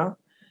 you know.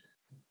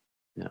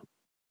 Yeah.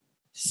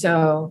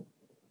 So,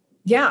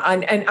 yeah,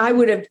 and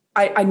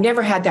I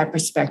never had that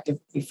perspective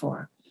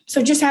before.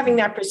 So just having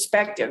that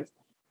perspective,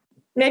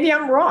 maybe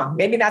I'm wrong.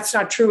 Maybe that's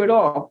not true at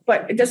all,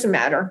 but it doesn't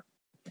matter.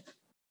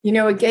 You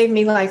know, it gave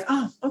me like,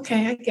 oh,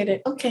 okay, I get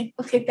it. Okay,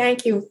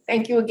 thank you.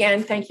 Thank you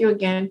again. Thank you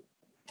again.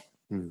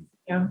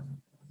 Yeah.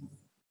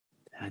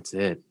 That's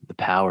it. The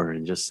power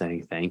in just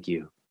saying thank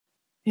you.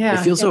 Yeah.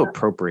 It feels so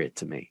appropriate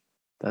to me.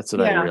 That's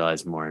what I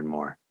realize more and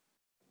more.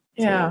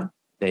 Yeah.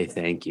 Say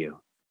thank you.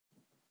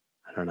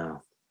 I don't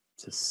know.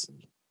 Just,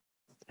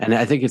 and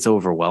I think it's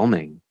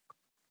overwhelming,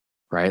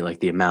 right? Like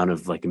the amount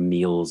of like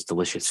meals,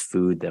 delicious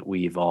food that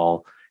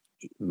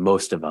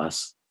most of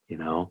us,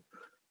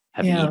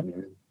 have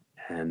eaten,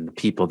 and the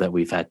people that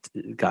we've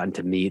gotten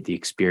to meet, the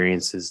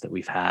experiences that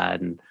we've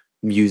had, and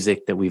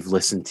music that we've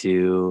listened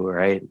to,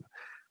 right?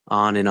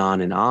 On and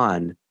on and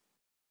on.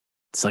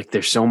 It's like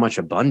there's so much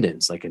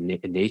abundance, like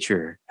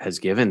nature has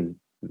given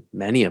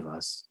many of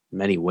us,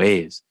 many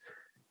ways,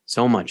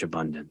 so much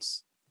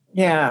abundance.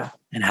 Yeah.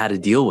 And how to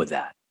deal with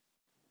that.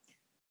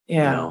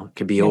 Yeah. It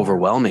can be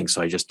overwhelming.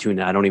 So I just tune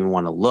in. I don't even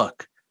want to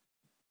look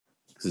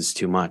because it's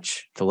too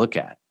much to look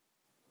at.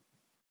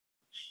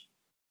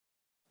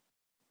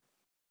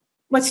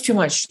 What's too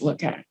much to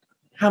look at?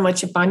 How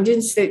much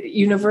abundance the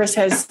universe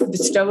has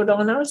bestowed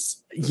on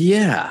us?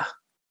 Yeah,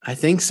 I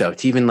think so.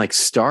 To even like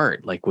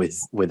start like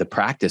with a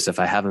practice, if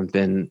I haven't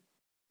been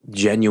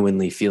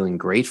genuinely feeling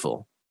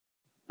grateful,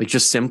 like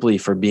just simply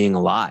for being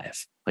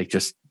alive, like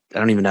just, I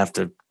don't even have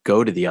to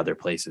go to the other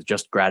places,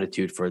 just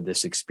gratitude for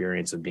this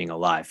experience of being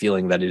alive,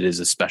 feeling that it is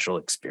a special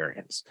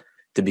experience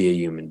to be a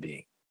human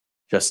being,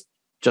 just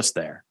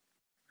there,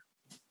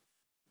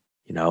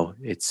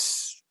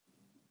 that's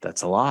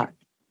a lot.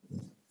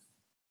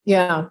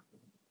 Yeah.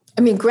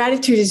 I mean,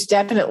 gratitude is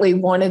definitely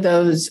one of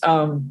those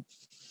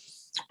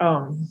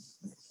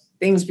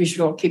things we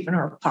should all keep in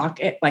our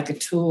pocket, like a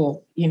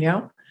tool,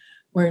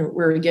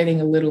 we're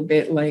getting a little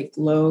bit like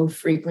low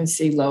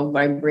frequency, low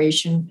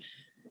vibration,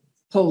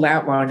 pull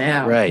that one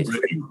out. Right.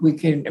 We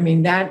can,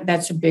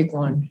 that's a big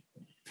one.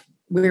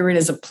 Wear it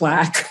as a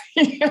plaque.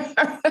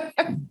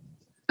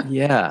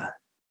 Yeah.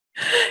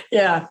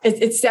 Yeah.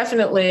 It's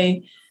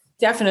definitely,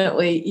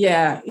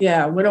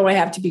 yeah. What do I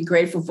have to be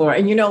grateful for?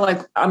 And,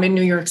 like I'm in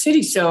New York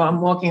City, so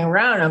I'm walking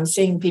around, I'm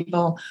seeing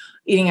people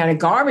eating out of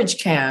garbage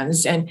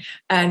cans and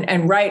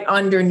right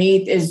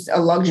underneath is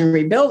a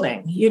luxury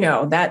building.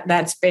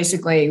 That's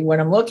basically what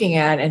I'm looking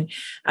at. And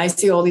I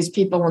see all these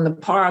people in the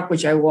park,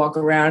 which I walk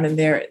around, and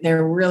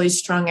they're really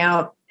strung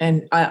out.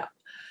 And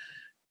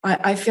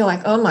I feel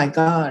like, oh my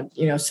God,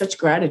 such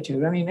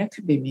gratitude. That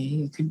could be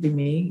me. It could be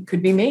me. It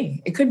could be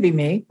me. It could be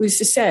me. Who's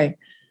to say?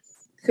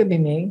 It could be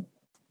me.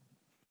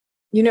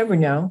 You never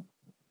know.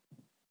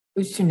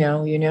 Who's to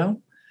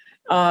know,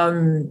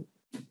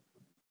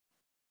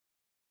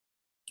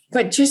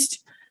 but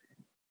just,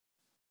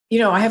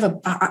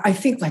 I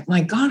think like,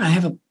 my God, I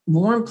have a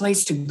warm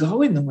place to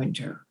go in the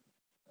winter.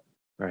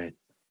 Right.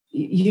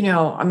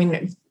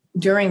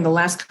 During the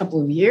last couple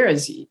of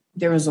years,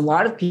 there was a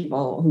lot of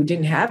people who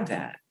didn't have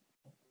that.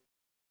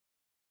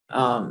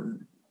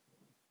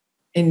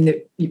 In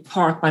the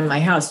park by my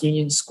house,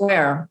 Union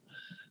Square,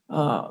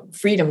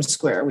 Freedom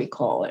Square, we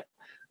call it.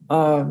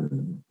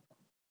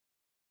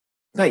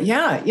 But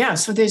yeah.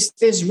 So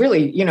there's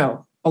really,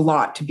 a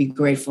lot to be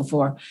grateful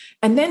for.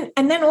 And then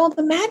all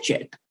the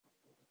magic,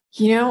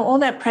 all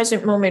that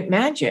present moment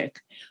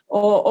magic,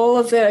 all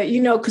of the,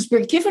 because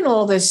we're given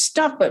all this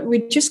stuff, but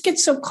we just get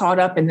so caught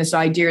up in this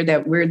idea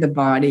that we're the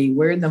body,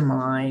 we're the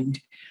mind.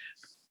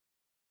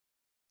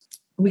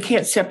 We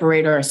can't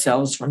separate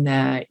ourselves from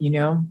that,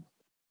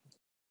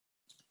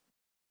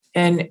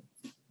 And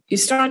you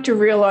start to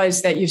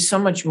realize that you're so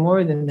much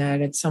more than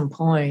that at some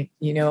point,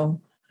 and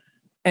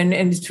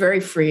it's very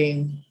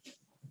freeing.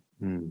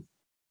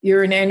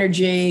 You're an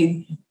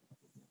energy,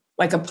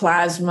 like a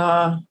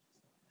plasma,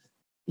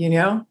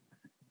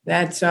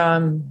 that's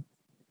been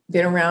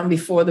around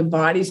before the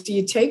body. So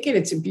you take it.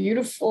 It's a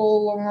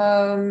beautiful,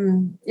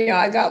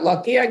 I got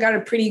lucky. I got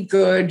a pretty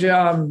good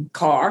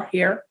car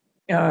here,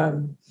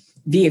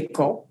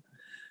 vehicle,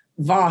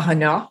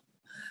 vahana,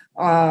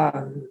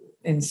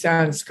 in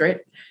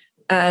Sanskrit.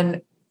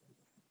 And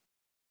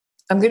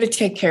I'm going to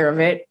take care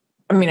of it.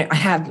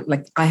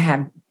 I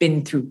have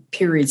been through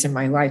periods in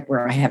my life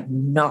where I have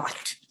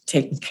not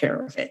taken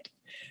care of it.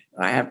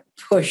 I have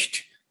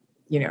pushed,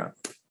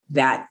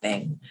 that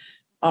thing.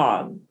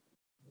 But,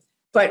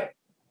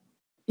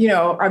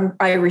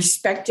 I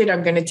respect it.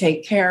 I'm going to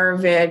take care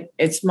of it.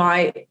 It's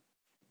my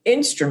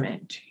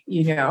instrument,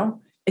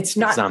 It's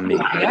not me.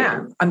 who I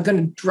am. I'm going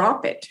to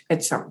drop it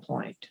at some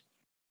point.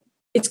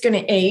 It's going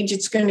to age.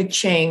 It's going to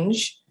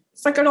change.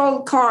 It's like an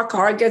old car.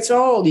 Car gets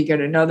old. You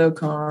get another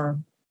car.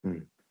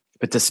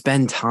 But to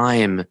spend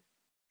time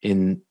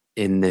in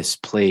this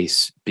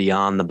place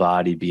beyond the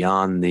body,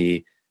 beyond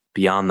the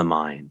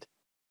mind,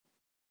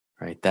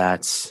 right?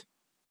 That's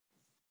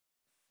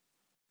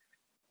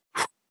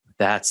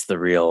the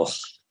real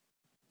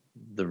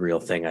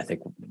thing I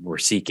think we're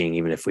seeking,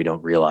 even if we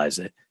don't realize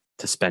it,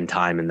 to spend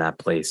time in that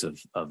place of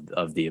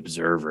the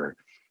observer,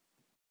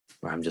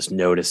 where I'm just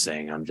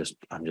noticing, I'm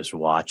just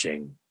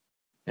watching,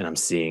 and I'm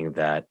seeing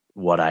that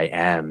what I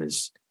am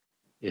is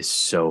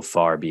so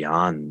far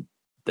beyond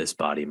this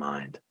body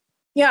mind.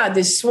 Yeah,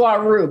 this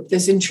swarup,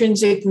 this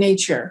intrinsic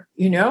nature,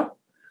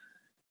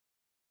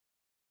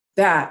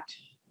 that,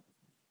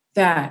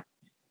 this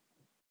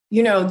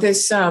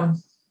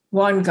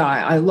one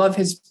guy, I love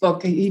his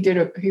book.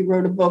 He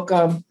wrote a book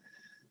of,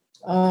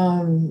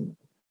 I'm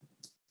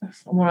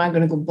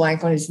going to go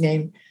blank on his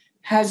name,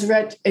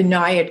 Hazrat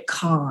Inayat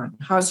Khan.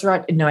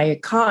 Hazrat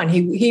Inayat Khan.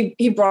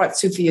 He brought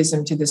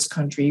Sufism to this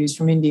country. He was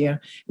from India.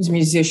 He was a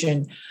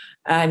musician,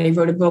 and he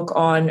wrote a book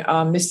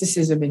on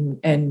mysticism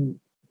and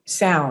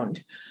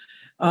sound.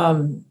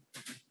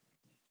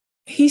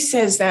 He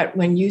says that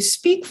when you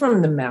speak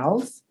from the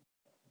mouth,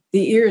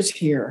 the ears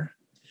hear.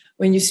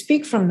 When you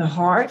speak from the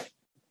heart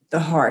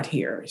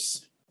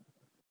hears.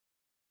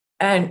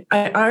 And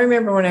I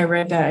remember when I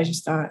read that, I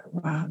just thought,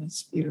 wow,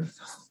 that's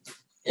beautiful.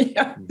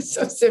 Yeah,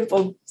 so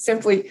simple,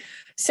 simply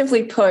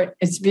put,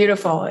 it's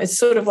beautiful. It's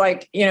sort of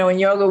like, in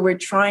yoga, we're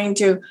trying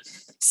to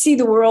see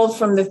the world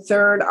from the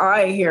third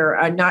eye here,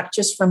 not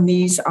just from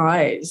these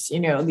eyes,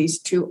 these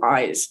two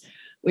eyes.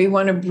 We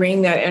want to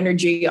bring that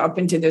energy up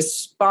into this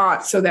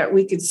spot so that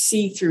we could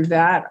see through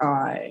that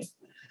eye.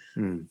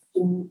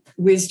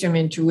 Wisdom,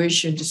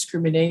 intuition,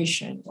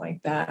 discrimination,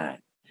 like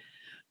that.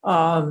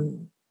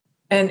 And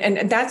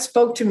that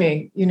spoke to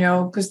me,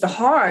 because the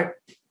heart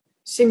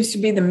seems to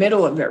be the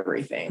middle of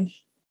everything.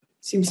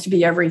 Seems to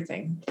be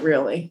everything,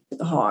 really,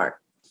 the heart.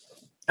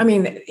 I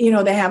mean,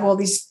 they have all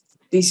these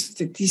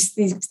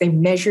things, they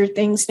measure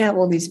things now,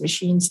 all these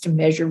machines to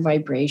measure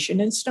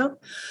vibration and stuff.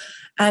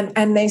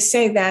 And they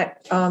say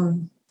that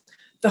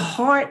the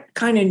heart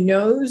kind of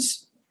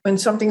knows when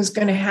something's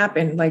going to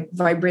happen, like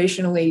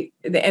vibrationally,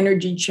 the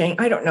energy change.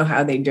 I don't know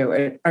how they do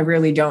it. I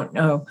really don't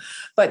know.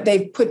 But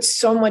they've put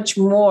so much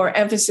more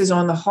emphasis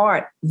on the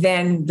heart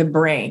than the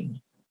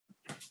brain.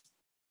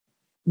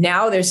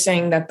 Now they're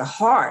saying that the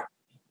heart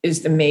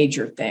is the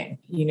major thing,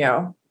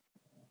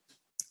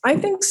 I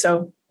think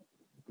so.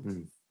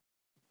 The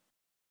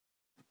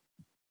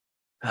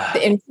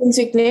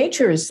intrinsic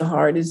nature is the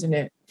heart, isn't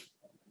it?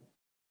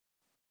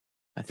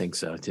 I think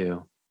so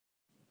too.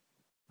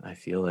 I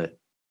feel it.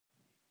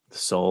 The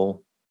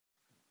soul,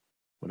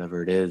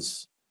 whatever it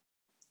is.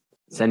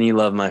 Sending you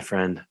love, my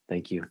friend.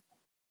 Thank you.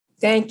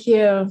 Thank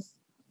you.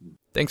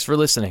 Thanks for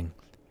listening.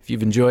 If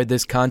you've enjoyed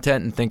this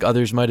content and think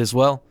others might as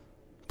well,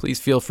 please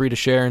feel free to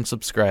share and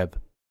subscribe.